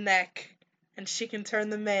is the neck, and she can turn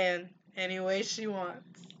the man any way she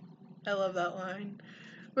wants. I love that line.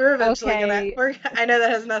 We're eventually gonna. Okay. I know that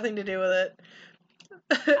has nothing to do with it.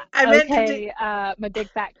 I meant to do. Okay. My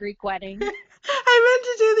big fat Greek wedding. I meant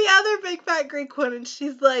to do the other big fat Greek one, and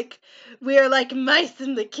she's like, "We are like mice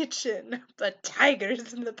in the kitchen, but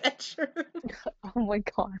tigers in the bedroom." Oh my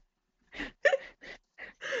God.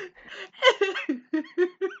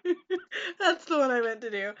 That's the one I meant to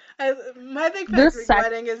do. My big fat The Greek sec.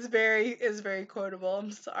 wedding is very quotable.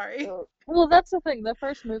 I'm sorry. Well, that's the thing. The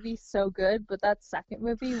first movie's so good, but that second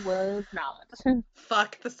movie was not.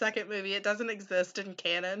 Fuck the second movie. It doesn't exist in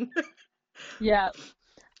canon. Yeah.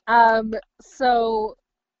 So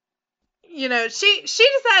She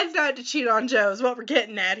decides not to cheat on Joe is what we're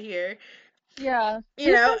getting at here. yeah.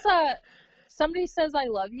 You Who know, says somebody says I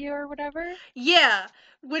love you or whatever? yeah.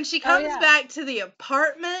 When she Oh comes yeah. back to the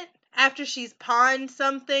apartment after she's pawned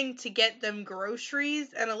something to get them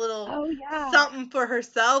groceries and a little Oh yeah. something for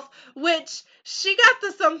herself, which she got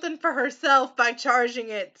the something for herself by charging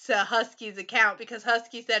it to Husky's account because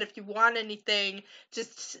Husky said if you want anything,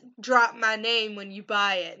 just drop my name when you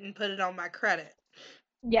buy it and put it on my credit.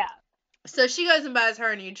 Yeah. So she goes and buys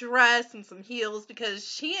her a new dress and some heels because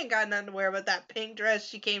she ain't got nothing to wear but that pink dress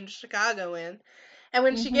she came to Chicago in. And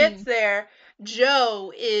when she gets Mhm. there,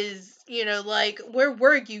 Joe is, like, where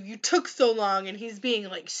were you? You took so long. And he's being,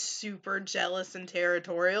 like, super jealous and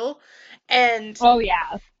territorial. And Oh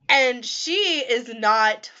yeah. and she is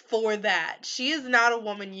not for that. She is not a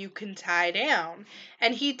woman you can tie down.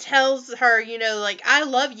 And he tells her, like, I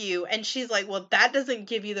love you. And she's like, well, that doesn't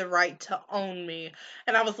give you the right to own me.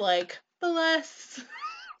 And I was like, bless.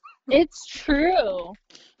 It's true.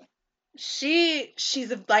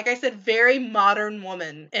 She's a, like I said, very modern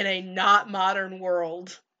woman in a not modern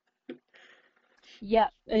world.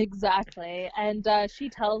 Yep, exactly. And she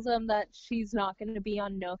tells him that she's not going to be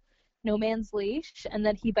on no man's leash and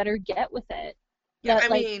that he better get with it. Yeah, That I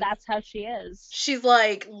like mean, that's how she is. she's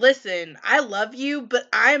like, listen, I love you, but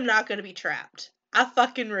I am not going to be trapped. I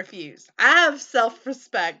fucking refuse. I have self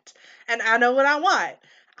respect and I know what I want.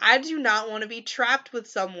 I do not want to be trapped with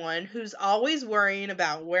someone who's always worrying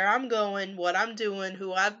about where I'm going, what I'm doing,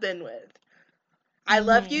 who I've been with. I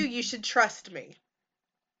love you, Mm-hmm. you should trust me.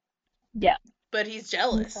 Yeah. But he's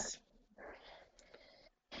Okay. jealous.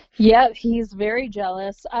 Yep, he's very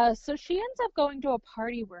jealous. So she ends up going to a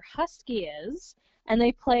party where Husky is, and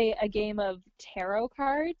they play a game of tarot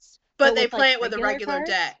cards, But but they with like play it with a regular regular cards.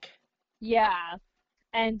 deck. Yeah,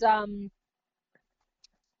 and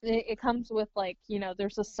it comes with like,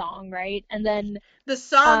 there's a song, right? And then The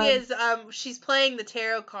song um, is she's playing the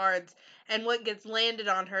tarot cards and what gets landed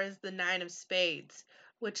on her is the 9 of spades,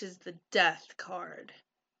 which is the death card.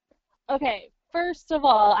 okay, first of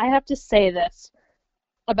all, I have to say this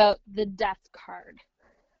about the death card.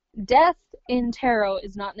 Death in tarot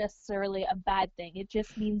is not necessarily a bad thing. It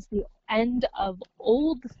just means the end of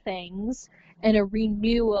old things and a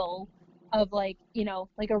renewal of like,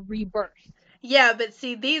 like a rebirth. Yeah, but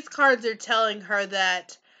see, these cards are telling her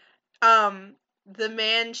that um the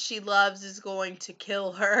man she loves is going to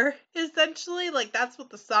kill her, essentially. Like that's what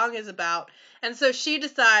the song is about. And so she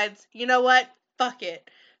decides, you know what? Fuck it.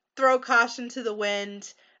 Throw caution to the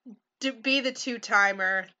wind, be the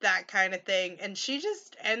two-timer, that kind of thing. And she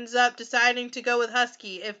just ends up deciding to go with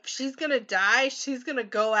Husky. If she's going to die, she's going to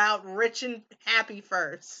go out rich and happy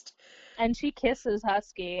first. And she kisses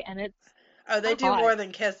Husky and it's Oh, they do hot. more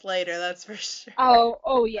than kiss later, that's for sure.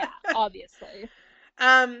 Oh yeah, obviously.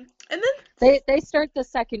 And then They start the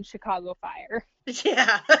second Chicago fire.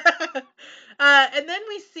 yeah. And then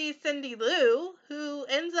we see Cindy Lou, who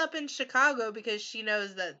ends up in Chicago because she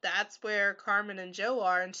knows that that's where Carmen and Joe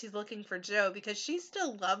are, and she's looking for Joe because she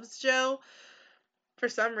still loves Joe for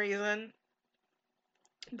some reason,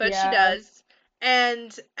 but she Yeah. does.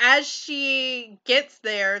 And as she gets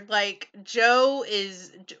there, like,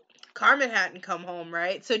 Carmen hadn't come home,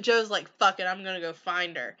 right? So Joe's like, fuck it, I'm gonna go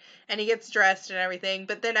find her. And he gets dressed and everything.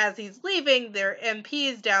 But then as he's leaving, there are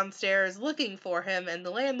MPs downstairs looking for him. And the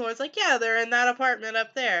landlord's like, yeah, they're in that apartment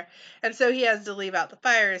up there. And so he has to leave out the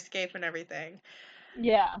fire escape and everything.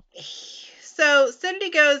 Yeah. So Cindy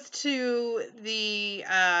goes to the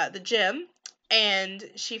gym and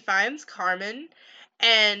she finds Carmen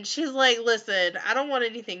and she's like, "Listen, I don't want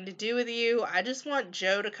anything to do with you. I just want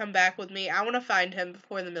Joe to come back with me. I want to find him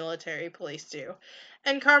before the military police do."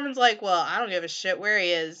 And Carmen's like, "Well, I don't give a shit where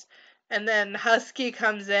he is." And then Husky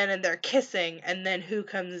comes in and they're kissing and then who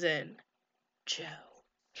comes in? Joe.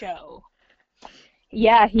 Joe.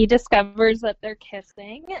 Yeah, he discovers that they're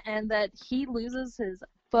kissing and that he loses his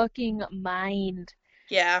fucking mind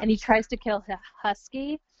Yeah. and he tries to kill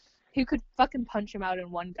Husky, who could fucking punch him out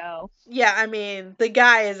in one go. Yeah, I mean, the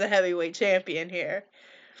guy is a heavyweight champion here.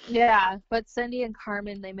 Yeah, but Cindy and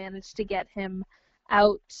Carmen, they managed to get him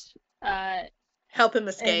out, uh, Help him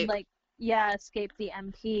and escape. like, yeah, escape the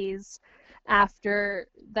MPs after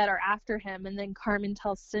that are after him. And then Carmen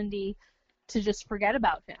tells Cindy to just forget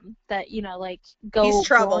about him. That, like He's go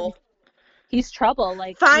on. trouble. He's trouble.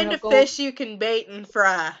 Like, Find a go. fish you can bait and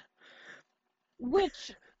fry.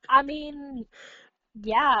 Which, I mean,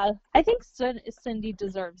 yeah, I think Cindy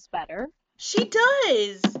deserves better. She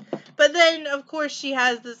does. But then, of course, she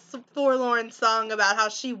has this forlorn song about how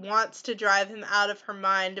she wants to drive him out of her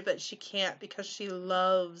mind, but she can't because she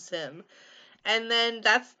loves him. And then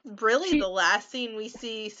that's really the She last scene we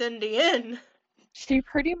see Cindy in. she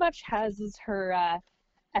pretty much has as her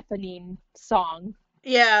Eponine song.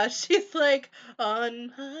 Yeah, she's like,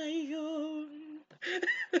 on my own.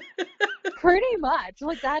 Pretty much.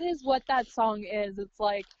 Like that is what that song is. It's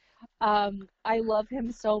like I love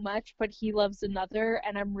him so much, but he loves another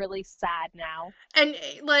and I'm really sad now. And,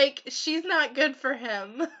 like, she's not good for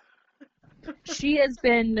him. She has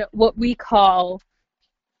been what we call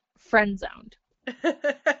friend zoned.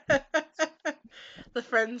 The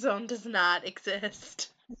friend zone does not exist.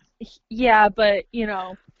 Yeah, but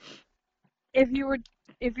if you were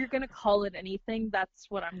if you're gonna call it anything, that's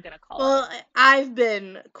what I'm gonna call it. Well, I've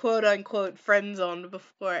been quote unquote friend zoned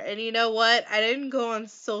before, and you know what? I didn't go on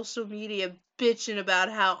social media bitching about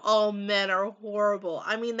how all men are horrible.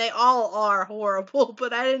 I mean, they all are horrible,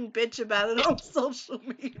 but I didn't bitch about it on social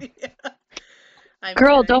media. I'm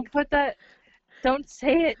Girl, kidding. don't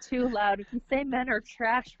say it too loud. If you say men are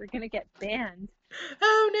trash, we're gonna get banned.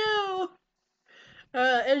 Oh no!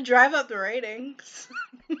 And drive up the ratings.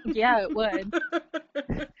 Yeah, it would.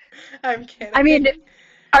 I'm I mean, kidding.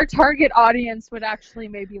 our target audience would actually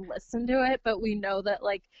maybe listen to it, but we know that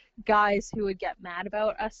like guys who would get mad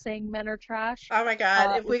about us saying men are trash Oh my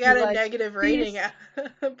god, if we would be got a like, negative rating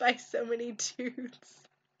these, by so many dudes,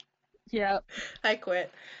 yeah, I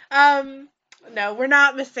quit. Um, no, we're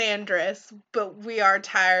not misandrous, but we are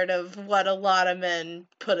tired of what a lot of men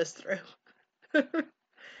put us through.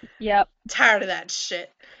 yep. Tired of that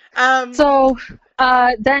shit. Um, So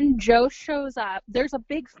then Joe shows up. There's a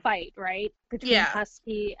big fight, right, between yeah,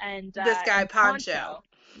 Husky this guy and Poncho. Poncho.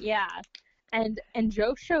 Yeah. And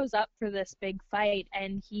Joe shows up for this big fight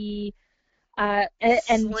and he and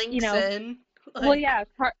you Slinks know, in. well, Like, yeah,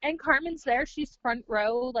 and Carmen's there. She's front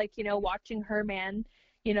row, like, watching her man,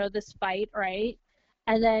 this fight, right?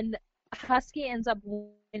 And then Husky ends up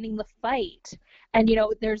winning the fight. And,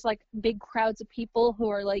 there's like big crowds of people who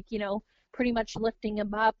are like, pretty much lifting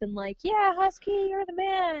him up and like, yeah, Husky, you're the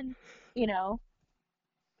man, you know?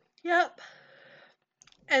 yep.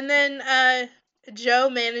 And then Joe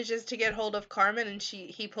manages to get hold of Carmen and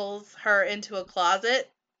he pulls her into a closet.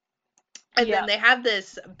 And then Yep. they have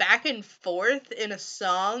this back and forth in a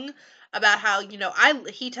song about how, I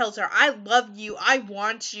he tells her, I love you, I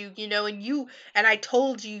want you, and I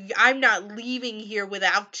told you I'm not leaving here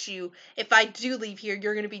without you. If I do leave here,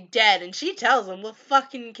 you're gonna be dead. And she tells him, well,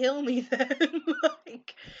 fucking kill me then.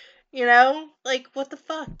 Like, like, what the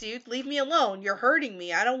fuck, dude? Leave me alone. You're hurting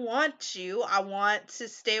me. I don't want you. I want to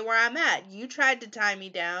stay where I'm at. You tried to tie me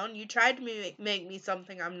down. You tried to make me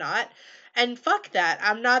something I'm not. And fuck that.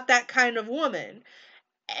 I'm not that kind of woman.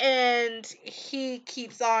 And he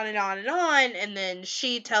keeps on and on and on. And then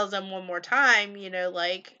she tells him one more time,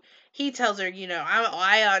 like, he tells her,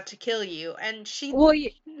 I ought to kill you. And she,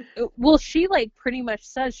 Well, she like pretty much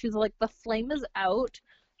says, she's like, the flame is out.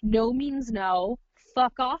 No means no.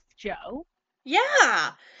 Fuck off, Joe.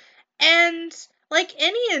 yeah. And like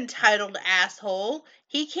any entitled asshole,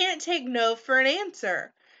 he can't take no for an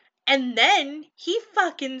answer. And then he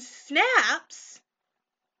fucking snaps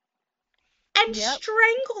and Yep.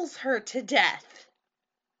 strangles her to death.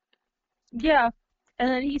 Yeah. And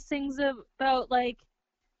then he sings about like,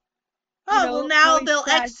 Oh, well, how now he's they'll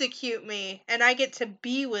sad. execute me and I get to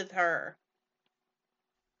be with her.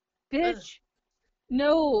 Ugh. Bitch,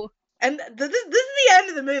 no. And this is the end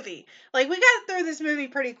of the movie. Like, we got through this movie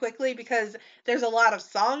pretty quickly because there's a lot of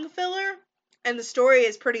song filler and the story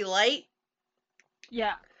is pretty light.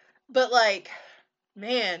 Yeah. But, like,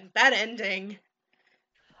 man, that ending.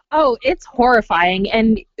 Oh, it's horrifying.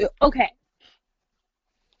 And okay.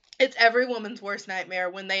 It's every woman's worst nightmare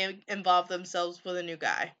when they involve themselves with a new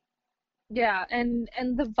guy. Yeah, and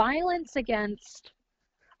the violence against,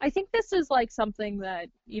 I think this is like something that,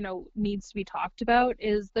 needs to be talked about,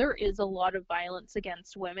 is there is a lot of violence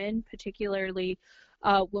against women, particularly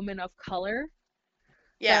women of color,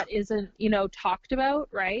 Yeah, that isn't, talked about,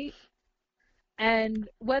 right? And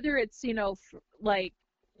whether it's, like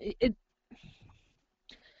it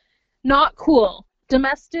not cool.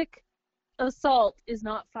 Domestic assault is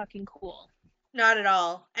not fucking cool. not at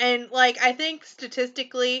all. And, like, I think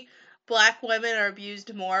statistically, black women are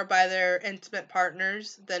abused more by their intimate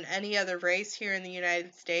partners than any other race here in the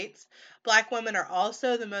United States. Black women are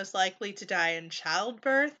also the most likely to die in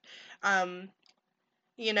childbirth. Um,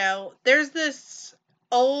 there's this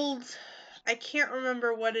old, I can't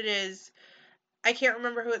remember what it is. I can't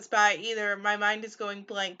remember who it's by either. My mind is going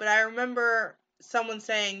blank, but I remember someone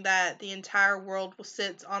saying that the entire world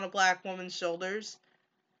sits on a black woman's shoulders.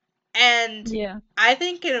 And Yeah. I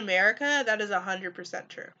think in America, that is 100%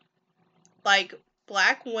 true. Like,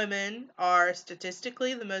 black women are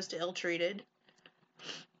statistically the most ill treated.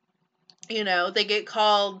 They get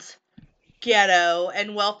called ghetto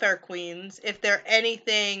and welfare queens if they're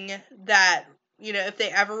anything that, if they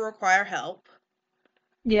ever require help.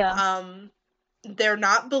 Yeah. Um, they're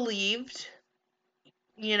not believed,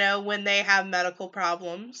 when they have medical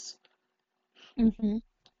problems. Hmm.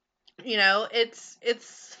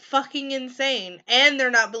 It's fucking insane. And they're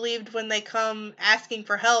not believed when they come asking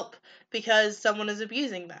for help because someone is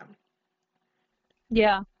abusing them.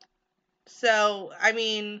 Yeah. So, I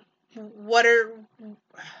mean, what are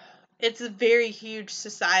it's a very huge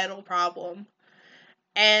societal problem.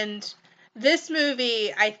 And this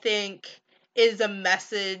movie, I think, is a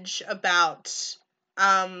message about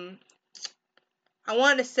I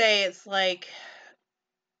want to say it's like,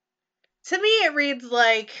 to me it reads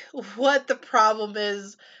like what the problem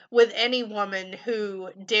is with any woman who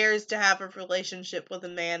dares to have a relationship with a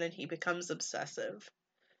man and he becomes obsessive.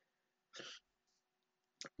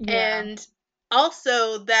 Yeah. And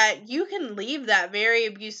also that you can leave that very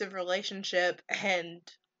abusive relationship and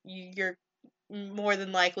you're more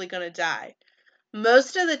than likely going to die.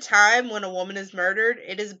 Most of the time when a woman is murdered,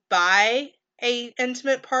 it is by a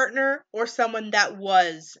intimate partner or someone that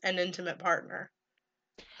was an intimate partner.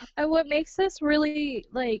 And what makes this really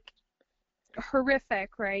like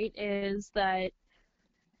horrific, right, is that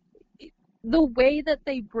the way that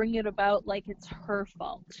they bring it about, like it's her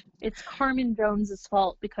fault. It's Carmen Jones's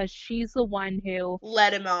fault because she's the one who,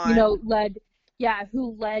 Let him on. led, yeah,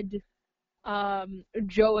 who led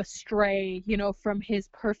Joe astray, from his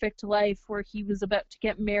perfect life where he was about to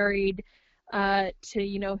get married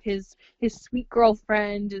to, his sweet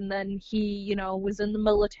girlfriend, and then he, was in the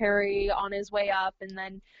military on his way up, and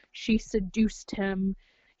then she seduced him.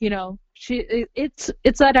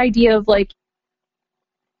 It's that idea of like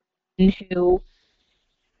who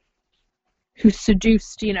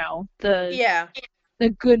seduced, Yeah. the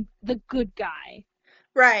good guy.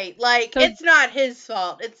 Right. Like, So it's not his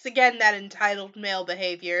fault. It's again that entitled male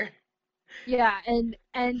behavior. yeah, and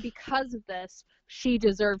because of this, she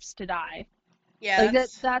deserves to die. Yeah, Like that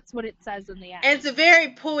that's that's what it says in the and it's a end. very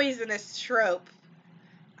poisonous trope.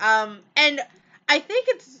 And I think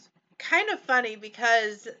it's kind of funny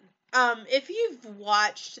because if you've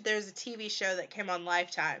watched, there's a TV show that came on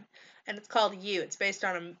Lifetime, and it's called You. It's based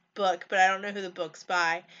on a book, but I don't know who the book's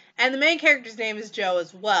by. And the main character's name is Joe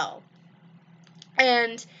as well.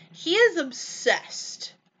 And he is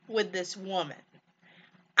obsessed with this woman.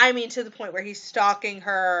 I mean, to the point where he's stalking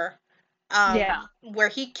her, Yeah. where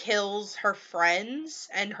he kills her friends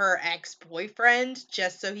and her ex-boyfriend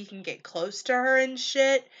just so he can get close to her and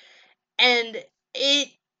shit. And it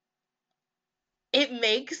it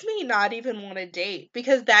makes me not even want to date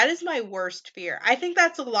because that is my worst fear. I think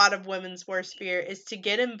that's a lot of women's worst fear is to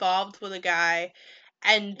get involved with a guy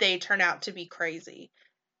and they turn out to be crazy.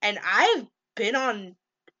 And I've been on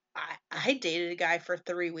I dated a guy for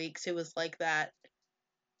 3 weeks who was like that.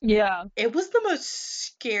 Yeah. It was the most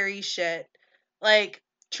scary shit. Like,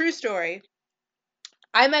 true story.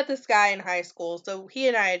 I met this guy in high school, so he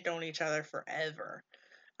and I had known each other forever.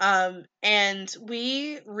 And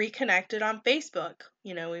we reconnected on Facebook.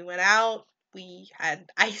 We went out, we had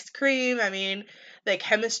ice cream. I mean, the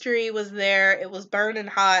chemistry was there. It was burning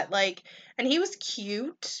hot. Like, and he was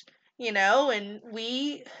cute, and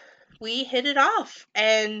we hit it off.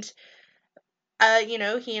 And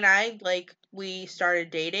he and I, like, we started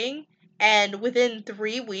dating, and within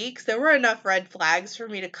 3 weeks, there were enough red flags for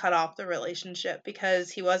me to cut off the relationship because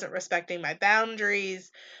he wasn't respecting my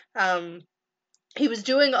boundaries. Um, he was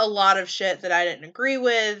doing a lot of shit that I didn't agree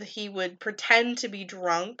with. He would pretend to be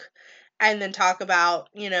drunk and then talk about,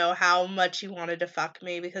 how much he wanted to fuck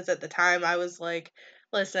me because at the time I was like,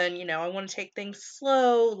 listen, I want to take things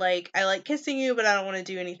slow. Like, I like kissing you, but I don't want to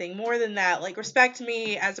do anything more than that. Like, respect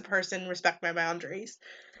me as a person, respect my boundaries.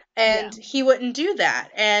 And Yeah. he wouldn't do that.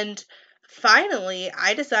 And finally,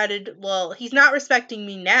 I decided, well, he's not respecting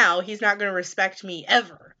me now. He's not going to respect me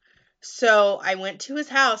ever. So I went to his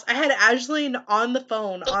house. I had Ashley on the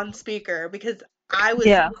phone on speaker because I was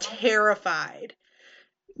Yeah. terrified.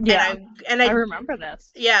 And Yeah. I remember this.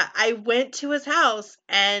 yeah, I went to his house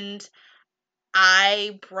and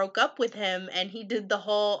I broke up with him and he did the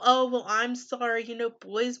whole, oh, well, I'm sorry,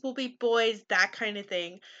 boys will be boys, that kind of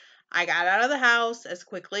thing. I got out of the house as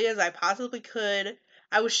quickly as I possibly could.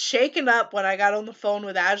 I was shaken up when I got on the phone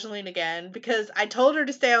with Angeline again because I told her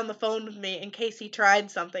to stay on the phone with me in case he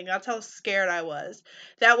tried something. That's how scared I was.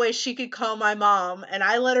 That way she could call my mom and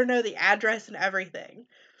I let her know the address and everything.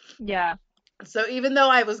 Yeah. So even though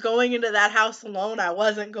I was going into that house alone, I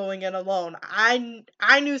wasn't going in alone.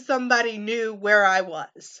 I knew somebody knew where I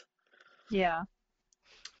was. Yeah.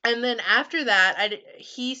 And then after that,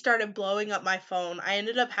 he started blowing up my phone. I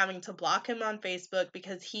ended up having to block him on Facebook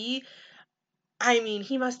because I mean,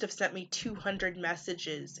 he must have sent me 200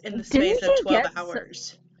 messages in the Didn't space of he 12 get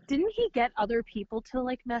hours. didn't he get other people to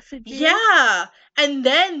like message you? Yeah. And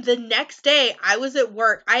then the next day, I was at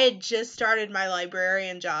work. I had just started my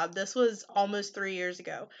librarian job. This was almost 3 years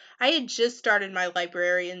ago. I had just started my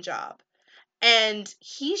librarian job. And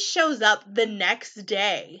he shows up the next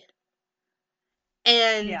day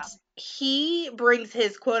and Yeah. he brings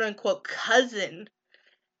his quote unquote cousin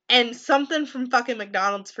and something from fucking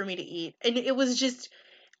McDonald's for me to eat. And it was just,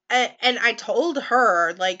 and I told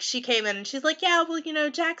her, like, she came in and she's like, yeah, well,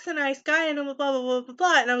 Jack's a nice guy and blah, blah, blah, blah,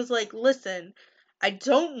 blah. And I was like, listen, I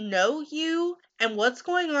don't know you and what's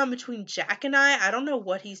going on between Jack and I. I don't know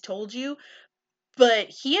what he's told you, but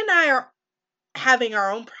he and I are having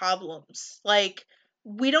our own problems. Like,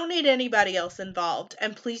 we don't need anybody else involved.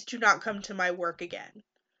 And please do not come to my work again.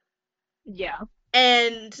 Yeah.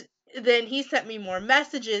 And then he sent me more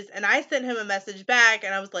messages, and I sent him a message back,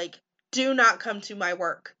 and I was like, do not come to my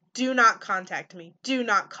work. Do not contact me. Do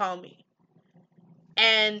not call me.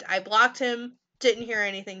 And I blocked him. Didn't hear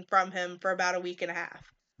anything from him for about a week and a half.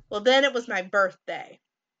 Well, then it was my birthday.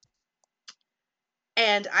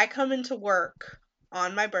 And I come into work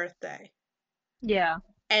on my birthday, Yeah.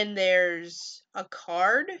 and there's a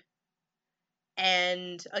card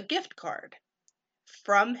and a gift card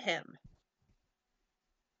from him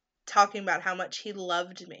talking about how much he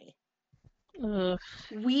loved me. Ugh.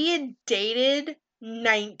 We had dated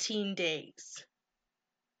 19 days.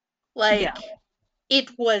 Yeah. Like,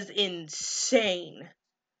 it was insane.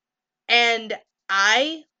 And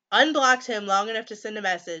I unblocked him long enough to send a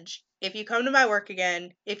message. If you come to my work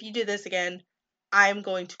again, if you do this again, I'm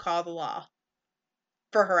going to call the law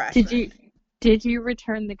for Did harassment. you did you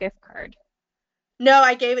return the gift card? No,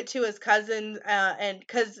 I gave it to his cousin, and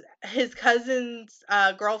because his cousin's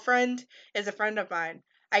girlfriend is a friend of mine.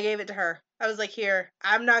 I gave it to her. I was like, here,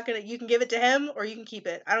 I'm not gonna, you can give it to him or you can keep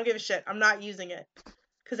it. I don't give a shit. I'm not using it.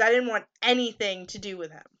 Because I didn't want anything to do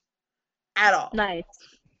with him at all. Nice.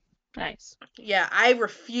 Nice. Yeah, I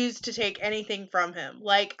refused to take anything from him.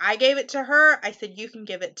 Like, I gave it to her. I said, you can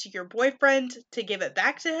give it to your boyfriend to give it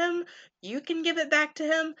back to him. You can give it back to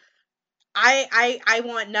him. I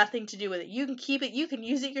want nothing to do with it. You can keep it. You can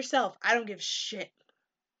use it yourself. I don't give shit.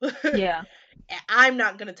 Yeah. I'm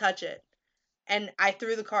not gonna touch it. And I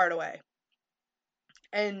threw the card away.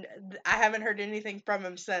 And I haven't heard anything from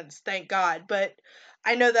him since, thank God. But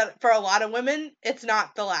I know that for a lot of women, it's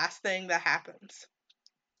not the last thing that happens.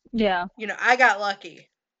 Yeah. You know, I got lucky.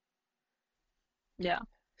 Yeah.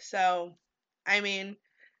 So, I mean,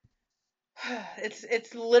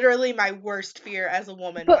 it's literally my worst fear as a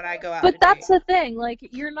woman But when I go out but to that's date. the thing. Like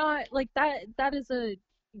you're not like that is a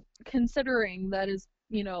considering that is,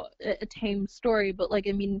 a tame story, but like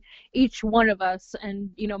I mean, each one of us and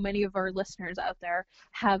many of our listeners out there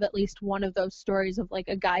have at least one of those stories of like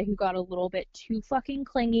a guy who got a little bit too fucking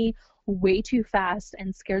clingy way too fast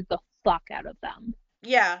and scared the fuck out of them.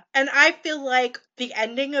 Yeah, and I feel like the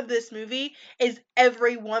ending of this movie is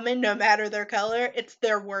every woman, no matter their color, it's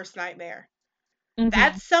their worst nightmare. Mhm.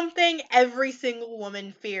 That's something every single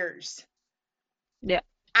woman fears. Yeah.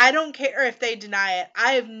 I don't care if they deny it.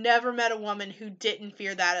 I have never met a woman who didn't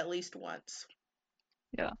fear that at least once.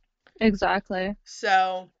 Yeah. Exactly.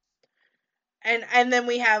 So, and then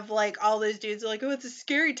we have like all those dudes are like, "Oh, it's a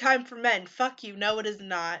scary time for men." Fuck you. No, it is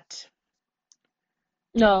not.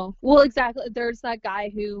 No. Well, exactly. There's that guy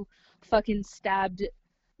who fucking stabbed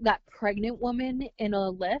that pregnant woman in a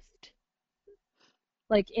lift,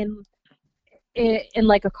 like in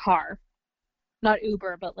like a car, not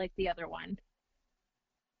Uber, but like the other one,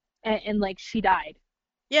 and like she died,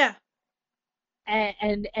 Yeah.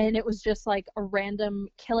 and it was just like a random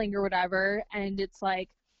killing or whatever, and it's like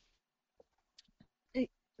it,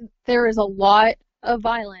 there is a lot of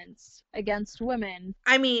violence against women,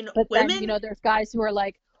 I mean, but then women, there's guys who are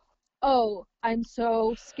like, oh, I'm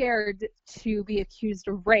so scared to be accused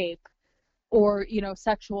of rape or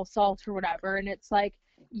sexual assault or whatever, and it's like,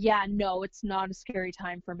 yeah, no, it's not a scary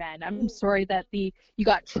time for men. I'm sorry that the you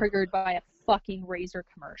got triggered by a fucking razor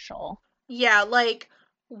commercial. yeah, like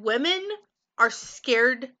women are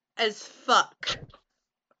scared as fuck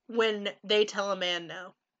when they tell a man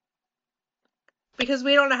no. Because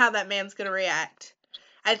we don't know how that man's going to react.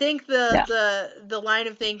 I think Yeah, the line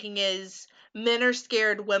of thinking is men are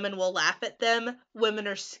scared, women will laugh at them. Women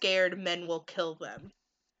are scared, men will kill them.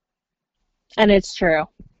 and it's true.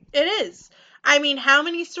 It is. I mean, how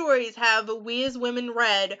many stories have we as women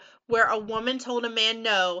read where a woman told a man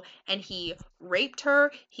no and he raped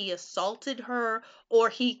her, he assaulted her, or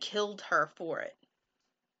he killed her for it?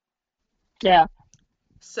 Yeah.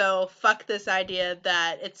 So fuck this idea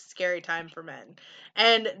that it's a scary time for men.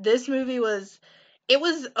 And this movie was, it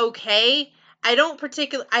was okay. I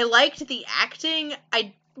liked the acting.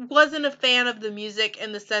 I wasn't a fan of the music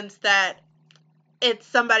in the sense that it's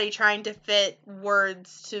somebody trying to fit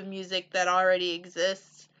words to music that already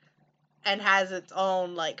exists and has its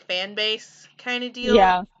own like fan base kind of deal.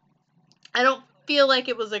 Yeah. I don't feel like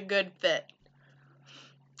it was a good fit.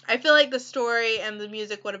 I feel like the story and the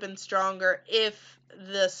music would have been stronger if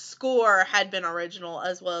the score had been original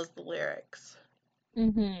as well as the lyrics.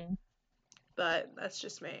 Mhm. But that's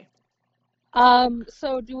just me.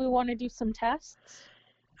 So do we want to do some tests?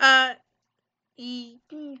 Uh,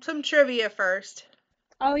 some trivia first.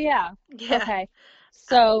 Oh yeah. Yeah. Okay. Uh,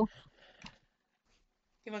 So,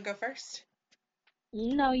 you want to go first?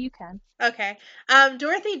 no, you can. Okay.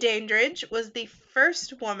 Dorothy Dandridge was the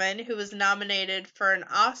first woman who was nominated for an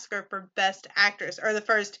Oscar for Best Actress, or the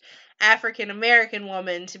first African American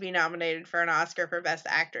woman to be nominated for an Oscar for Best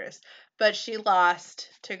Actress. But she lost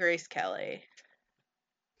to Grace Kelly.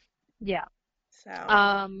 Yeah. So,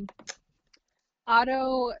 Um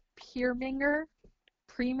Otto Preminger,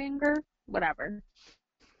 whatever.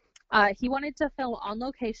 He wanted to film on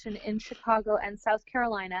location in Chicago and South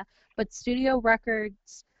Carolina, but studio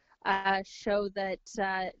records show that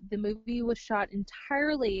the movie was shot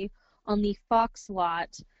entirely on the Fox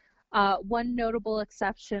lot. One notable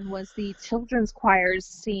exception was the children's choirs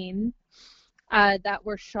scene that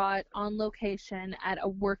were shot on location at a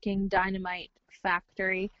working dynamite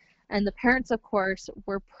factory. And the parents, of course,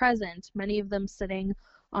 were present, many of them sitting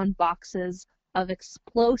on boxes of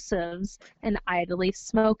explosives and idly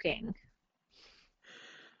smoking.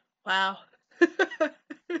 Wow.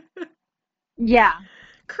 Yeah.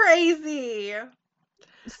 Crazy.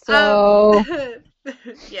 Um, So,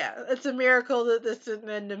 yeah, it's a miracle that this didn't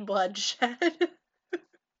end in bloodshed.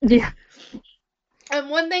 yeah.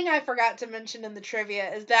 One thing I forgot to mention in the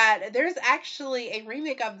trivia is that there's actually a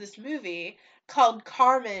remake of this movie called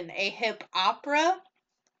Carmen, a hip opera,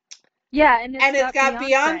 Yeah, and it's and it's got got Beyonce.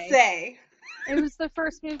 Beyonce. It was the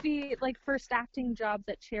first movie, like, first acting job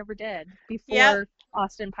that she ever did Yep, before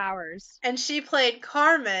Austin Powers. and she played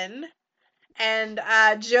Carmen, and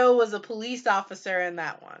Joe was a police officer in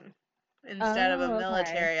that one instead of a Oh,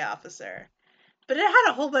 okay. military officer. But it had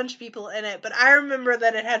a whole bunch of people in it. But I remember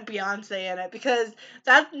that it had Beyonce in it because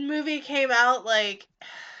that movie came out like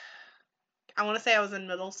I want to say I was in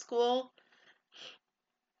middle school.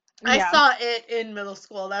 I Yeah. saw it in middle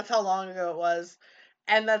school. That's how long ago it was.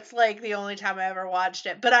 And that's like the only time I ever watched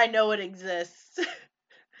it. But I know it exists.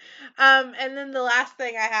 And then the last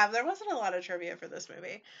thing I have, there wasn't a lot of trivia for this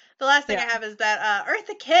movie. The last thing I Yeah. have is that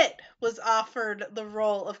Eartha Kitt was offered the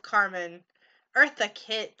role of Carmen. Eartha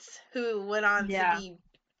Kitt, who went on to Yeah. be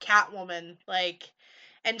Catwoman, like,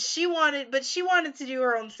 and she wanted to do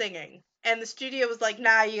her own singing, and the studio was like,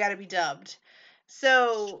 "Nah, you got to be dubbed."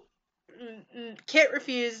 So Kit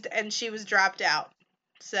refused, and she was dropped out.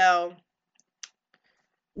 So,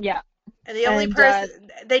 Yeah. and the only And person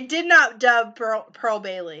they did not dub Pearl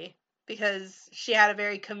Bailey because she had a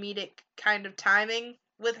very comedic kind of timing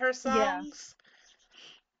with her yeah. songs.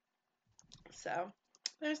 So,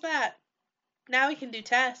 there's that. Now we can do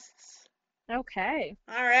tests. Okay.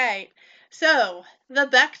 All right. So, the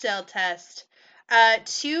Bechdel test.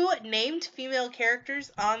 Two named female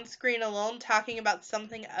characters on screen alone talking about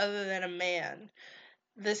something other than a man.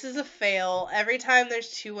 This is a fail. Every time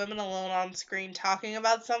there's two women alone on screen talking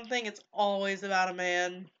about something, it's always about a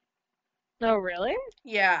man. Oh, really?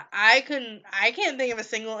 Yeah, I can't think of a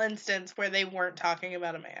single instance where they weren't talking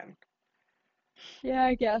about a man. Yeah,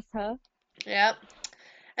 I guess, huh? Yep.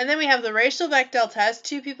 And then we have the racial Bechdel test.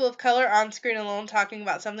 Two people of color on screen alone talking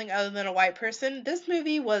about something other than a white person. This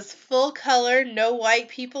movie was full color, no white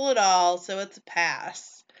people at all, so it's a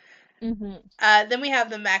pass. Mm-hmm. Then we have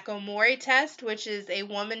the Makomori test, which is a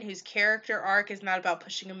woman whose character arc is not about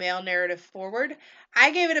pushing a male narrative forward.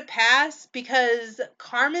 I gave it a pass because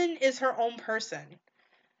Carmen is her own person,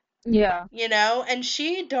 Yeah. you know, and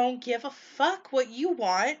she don't give a fuck what you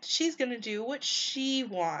want. She's gonna do what she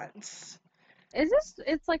wants.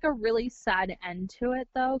 It's like a really sad end to it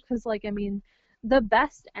though, because like I mean, the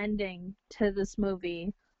best ending to this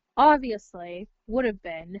movie obviously would have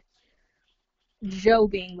been Joe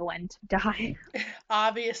being the one to die.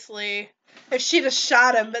 Obviously, if she'd have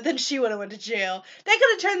shot him, but then she would have went to jail. They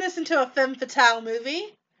could have turned this into a femme fatale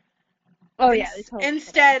movie. Oh yeah, they totally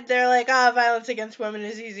could have. Instead, they're like, "Ah, oh, violence against women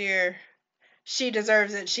is easier. She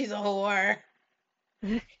deserves it. She's a whore."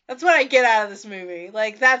 That's what I get out of this movie.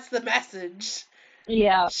 Like, that's the message.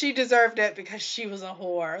 Yeah, She deserved it because she was a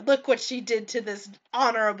whore. Look what she did to this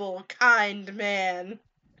honorable, kind man.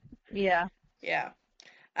 yeah, Yeah.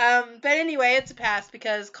 But anyway, it's a pass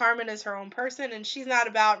because Carmen is her own person and she's not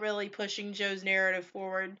about really pushing Joe's narrative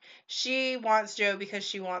forward. She wants Joe because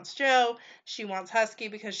she wants Joe. She wants Husky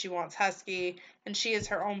because she wants Husky. And she is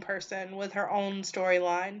her own person with her own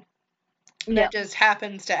storyline yeah, that just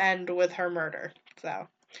happens to end with her murder. So,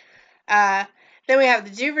 uh, then we have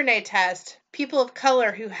the Duvernay test. People of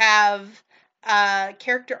color who have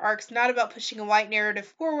character arcs not about pushing a white narrative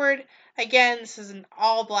forward. Again, this is an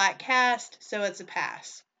all black cast, so it's a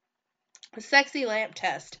pass. The sexy lamp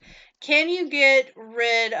test. Can you get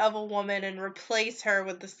rid of a woman and replace her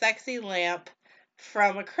with the sexy lamp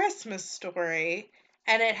from A Christmas Story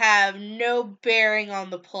and it have no bearing on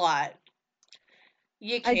the plot?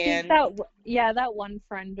 You I think can. that yeah, that one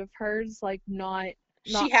friend of hers, like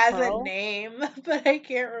She not has a Pearl. name, but I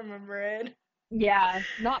can't remember it. Yeah,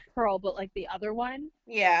 not Pearl, but like the other one.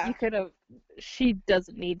 Yeah. You could have. She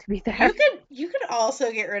doesn't need to be there. You could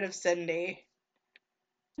also get rid of Cindy.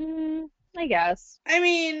 Hmm. I guess. I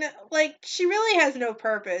mean, like, she really has no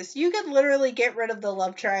purpose. You could literally get rid of the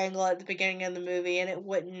love triangle at the beginning of the movie and it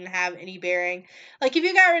wouldn't have any bearing. Like, if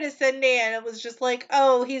you got rid of Cindy and it was just like,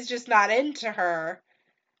 oh, he's just not into her,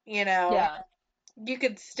 you know, Yeah. you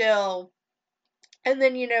could still. And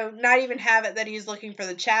then, not even have it that he's looking for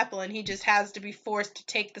the chaplain. He just has to be forced to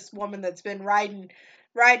take this woman that's been riding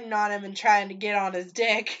on him and trying to get on his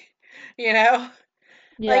dick, you know?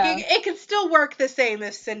 Like, Yeah. it could still work the same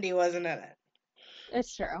if Cindy wasn't in it.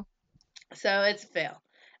 It's true. So it's a fail.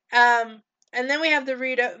 Um, and then we have the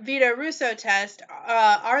Vito Russo test.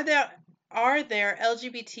 Are there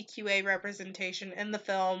LGBTQA representation in the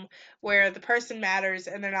film where the person matters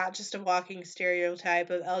and they're not just a walking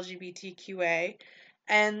stereotype of LGBTQA?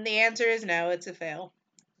 And the answer is no, it's a fail.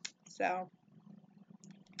 So,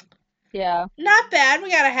 Yeah. not bad.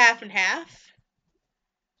 We got a half and half.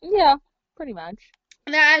 Yeah. Pretty much.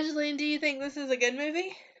 Now, Angeline, do you think this is a good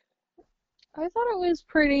movie? I thought it was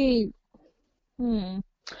pretty. Hmm.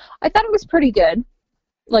 I thought it was pretty good,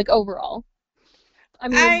 like overall. I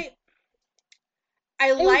mean, I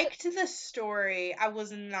I it was. liked the story. I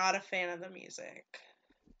was not a fan of the music.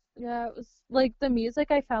 Yeah, it was like the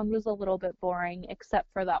music I found was a little bit boring,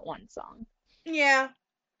 except for that one song. Yeah,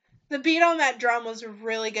 the beat on that drum was a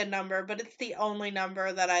really good number, but it's the only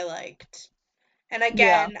number that I liked. And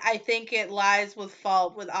Yeah. again, I think it lies with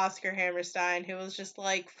fault with Oscar Hammerstein, who was just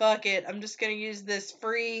like, fuck it, I'm just going to use this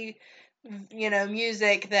free,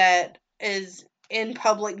 music that is in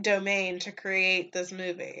public domain to create this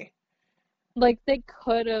movie. Like they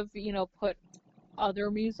could have, put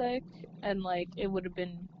other music and like it would have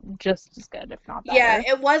been just as good, if not Yeah, better.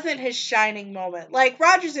 it wasn't his shining moment. Like,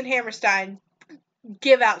 Rodgers and Hammerstein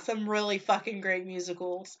give out some really fucking great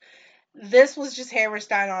musicals. This was just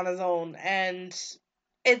Hammerstein on his own, and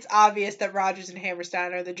it's obvious that Rodgers and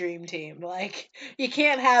Hammerstein are the dream team. Like, you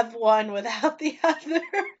can't have one without the other.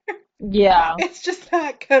 Yeah. It's just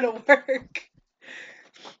not gonna work.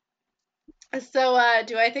 So,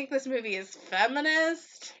 do I think this movie is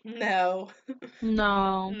feminist? No.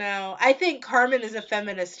 No. No. I think Carmen is a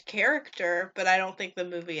feminist character, but I don't think the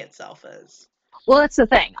movie itself is. Well, that's the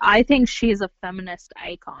thing. I think she's a feminist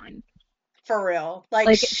icon. For real. Like,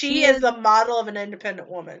 Like she is the model of an independent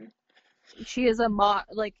woman. she is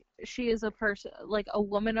like she is a person like a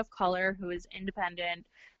woman of color who is independent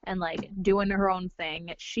and like doing her own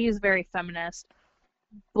thing. She's very feminist,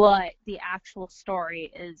 but the actual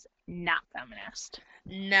story is not feminist.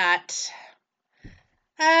 Not.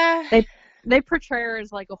 Uh, They they portray her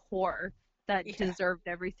as like a whore that yeah. deserved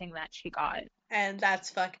everything that she got. And that's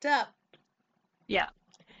fucked up. Yeah,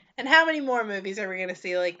 And how many more movies are we going to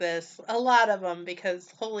see like this? A lot of them,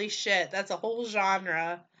 because holy shit, that's a whole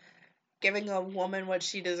genre giving a woman what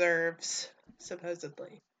she deserves,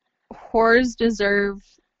 supposedly. whores deserve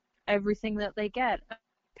everything that they get,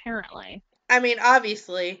 apparently. I mean,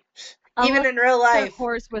 obviously, even Unless in real they're life,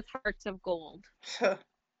 whores with hearts of gold.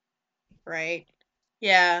 right?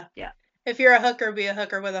 Yeah. Yeah. If you're a hooker, be a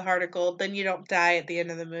hooker with a heart of gold, then you don't die at the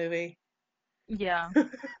end of the movie. Yeah,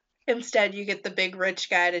 Instead, you get the big rich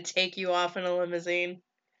guy to take you off in a limousine.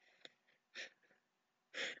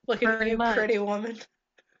 Looking at pretty you, much. pretty woman.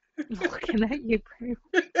 Looking at you, pretty.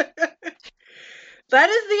 That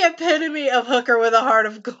is the epitome of hooker with a heart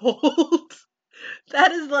of gold.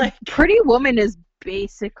 That is like, Pretty Woman is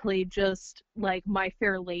basically just like My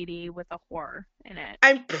Fair Lady with a whore in it.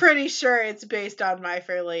 I'm pretty sure it's based on My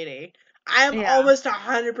Fair Lady. I'm Yeah, almost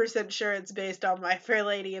 100% sure it's based on My Fair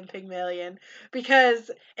Lady and Pygmalion because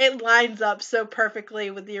it lines up so perfectly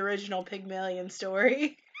with the original Pygmalion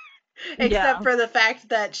story. Except yeah, for the fact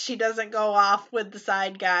that she doesn't go off with the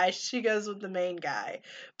side guy, she goes with the main guy.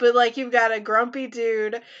 But like you've got a grumpy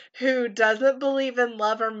dude who doesn't believe in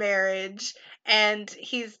love or marriage and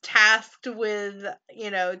he's tasked with,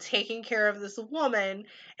 taking care of this woman.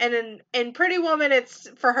 And in Pretty Woman it's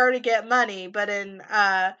for her to get money, but in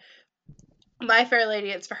My Fair Lady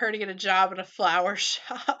it's for her to get a job in a flower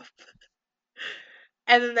shop.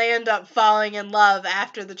 And then they end up falling in love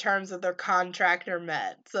after the terms of their contract are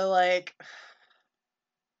met. So like,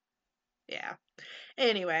 yeah.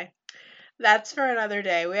 Anyway, that's for another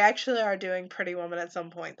day. We actually are doing Pretty Woman at some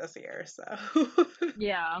point this year, so.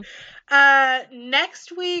 yeah.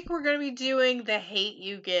 Next week we're gonna be doing The Hate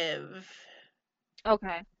You Give.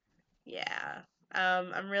 Okay. Yeah.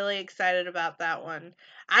 I'm really excited about that one.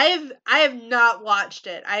 I have not watched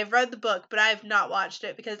it. I have read the book, but I have not watched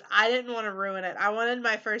it because I didn't want to ruin it. I wanted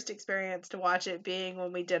my first experience to watch it being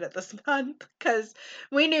when we did it this month, because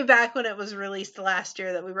we knew back when it was released last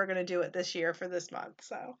year that we were going to do it this year for this month.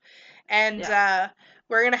 So, and Yeah.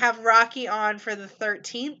 we're going to have Rocky on for the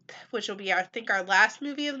 13th, which will be, I think, our last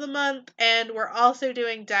movie of the month, and we're also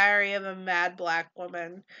doing Diary of a Mad Black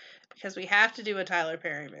Woman because we have to do a Tyler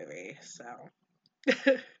Perry movie. So.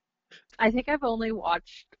 I think I've only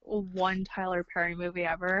watched one Tyler Perry movie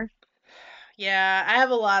ever. Yeah, I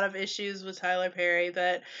have a lot of issues with Tyler Perry,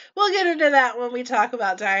 but we'll get into that when we talk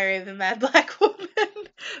about Diary of the Mad Black Woman.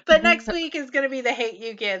 But next week is going to be The Hate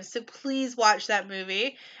You Give, so please watch that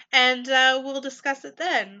movie, and we'll discuss it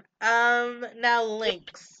then. Now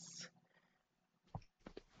links.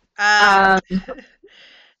 Uh, Um,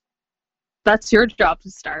 that's your job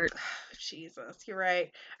to start. Jesus, you're right.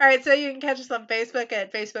 All right, so you can catch us on Facebook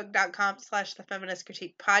at facebook.com/The Feminist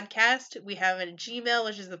Critique Podcast. We have a Gmail,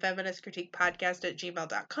 which is the Feminist Critique Podcast at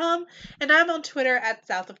gmail.com. And I'm on Twitter at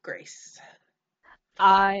South of Grace.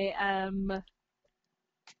 I am.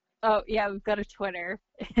 Oh yeah, we've got a Twitter,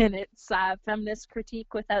 and it's Feminist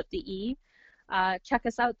Critique without the E. Check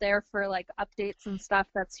us out there for like updates and stuff.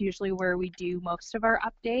 That's usually where we do most of our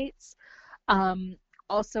updates. Um,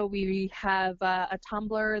 Also, we have a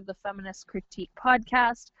Tumblr, the Feminist Critique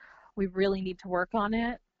Podcast. We really need to work on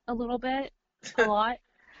it a little bit, a lot.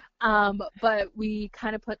 But we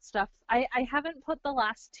kind of put stuff. I haven't put the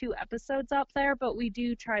last 2 episodes up there, but we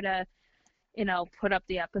do try to, put up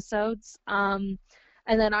the episodes. And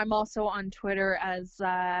then I'm also on Twitter as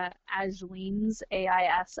Ajlenes,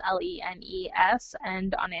 Aislenes,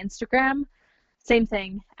 and on Instagram, same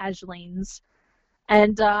thing, Ajlenes.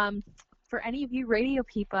 And for any of you radio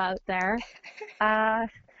people out there, can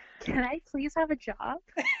I please have a job?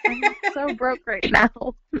 I'm so broke right now.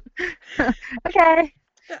 Okay.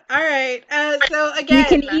 All right. So You again,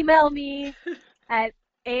 can email me at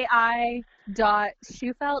ai.schufelt,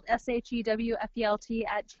 SHEWFELT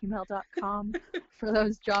 @gmail.com for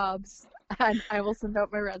those jobs, and I will send out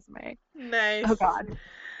my resume. nice. Oh God.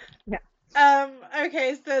 Yeah.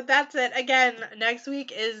 Okay, so that's it. Again, next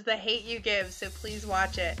week is The Hate You Give, so please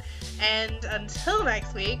watch it. And until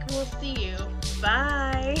next week, we'll see you.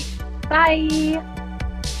 Bye. Bye.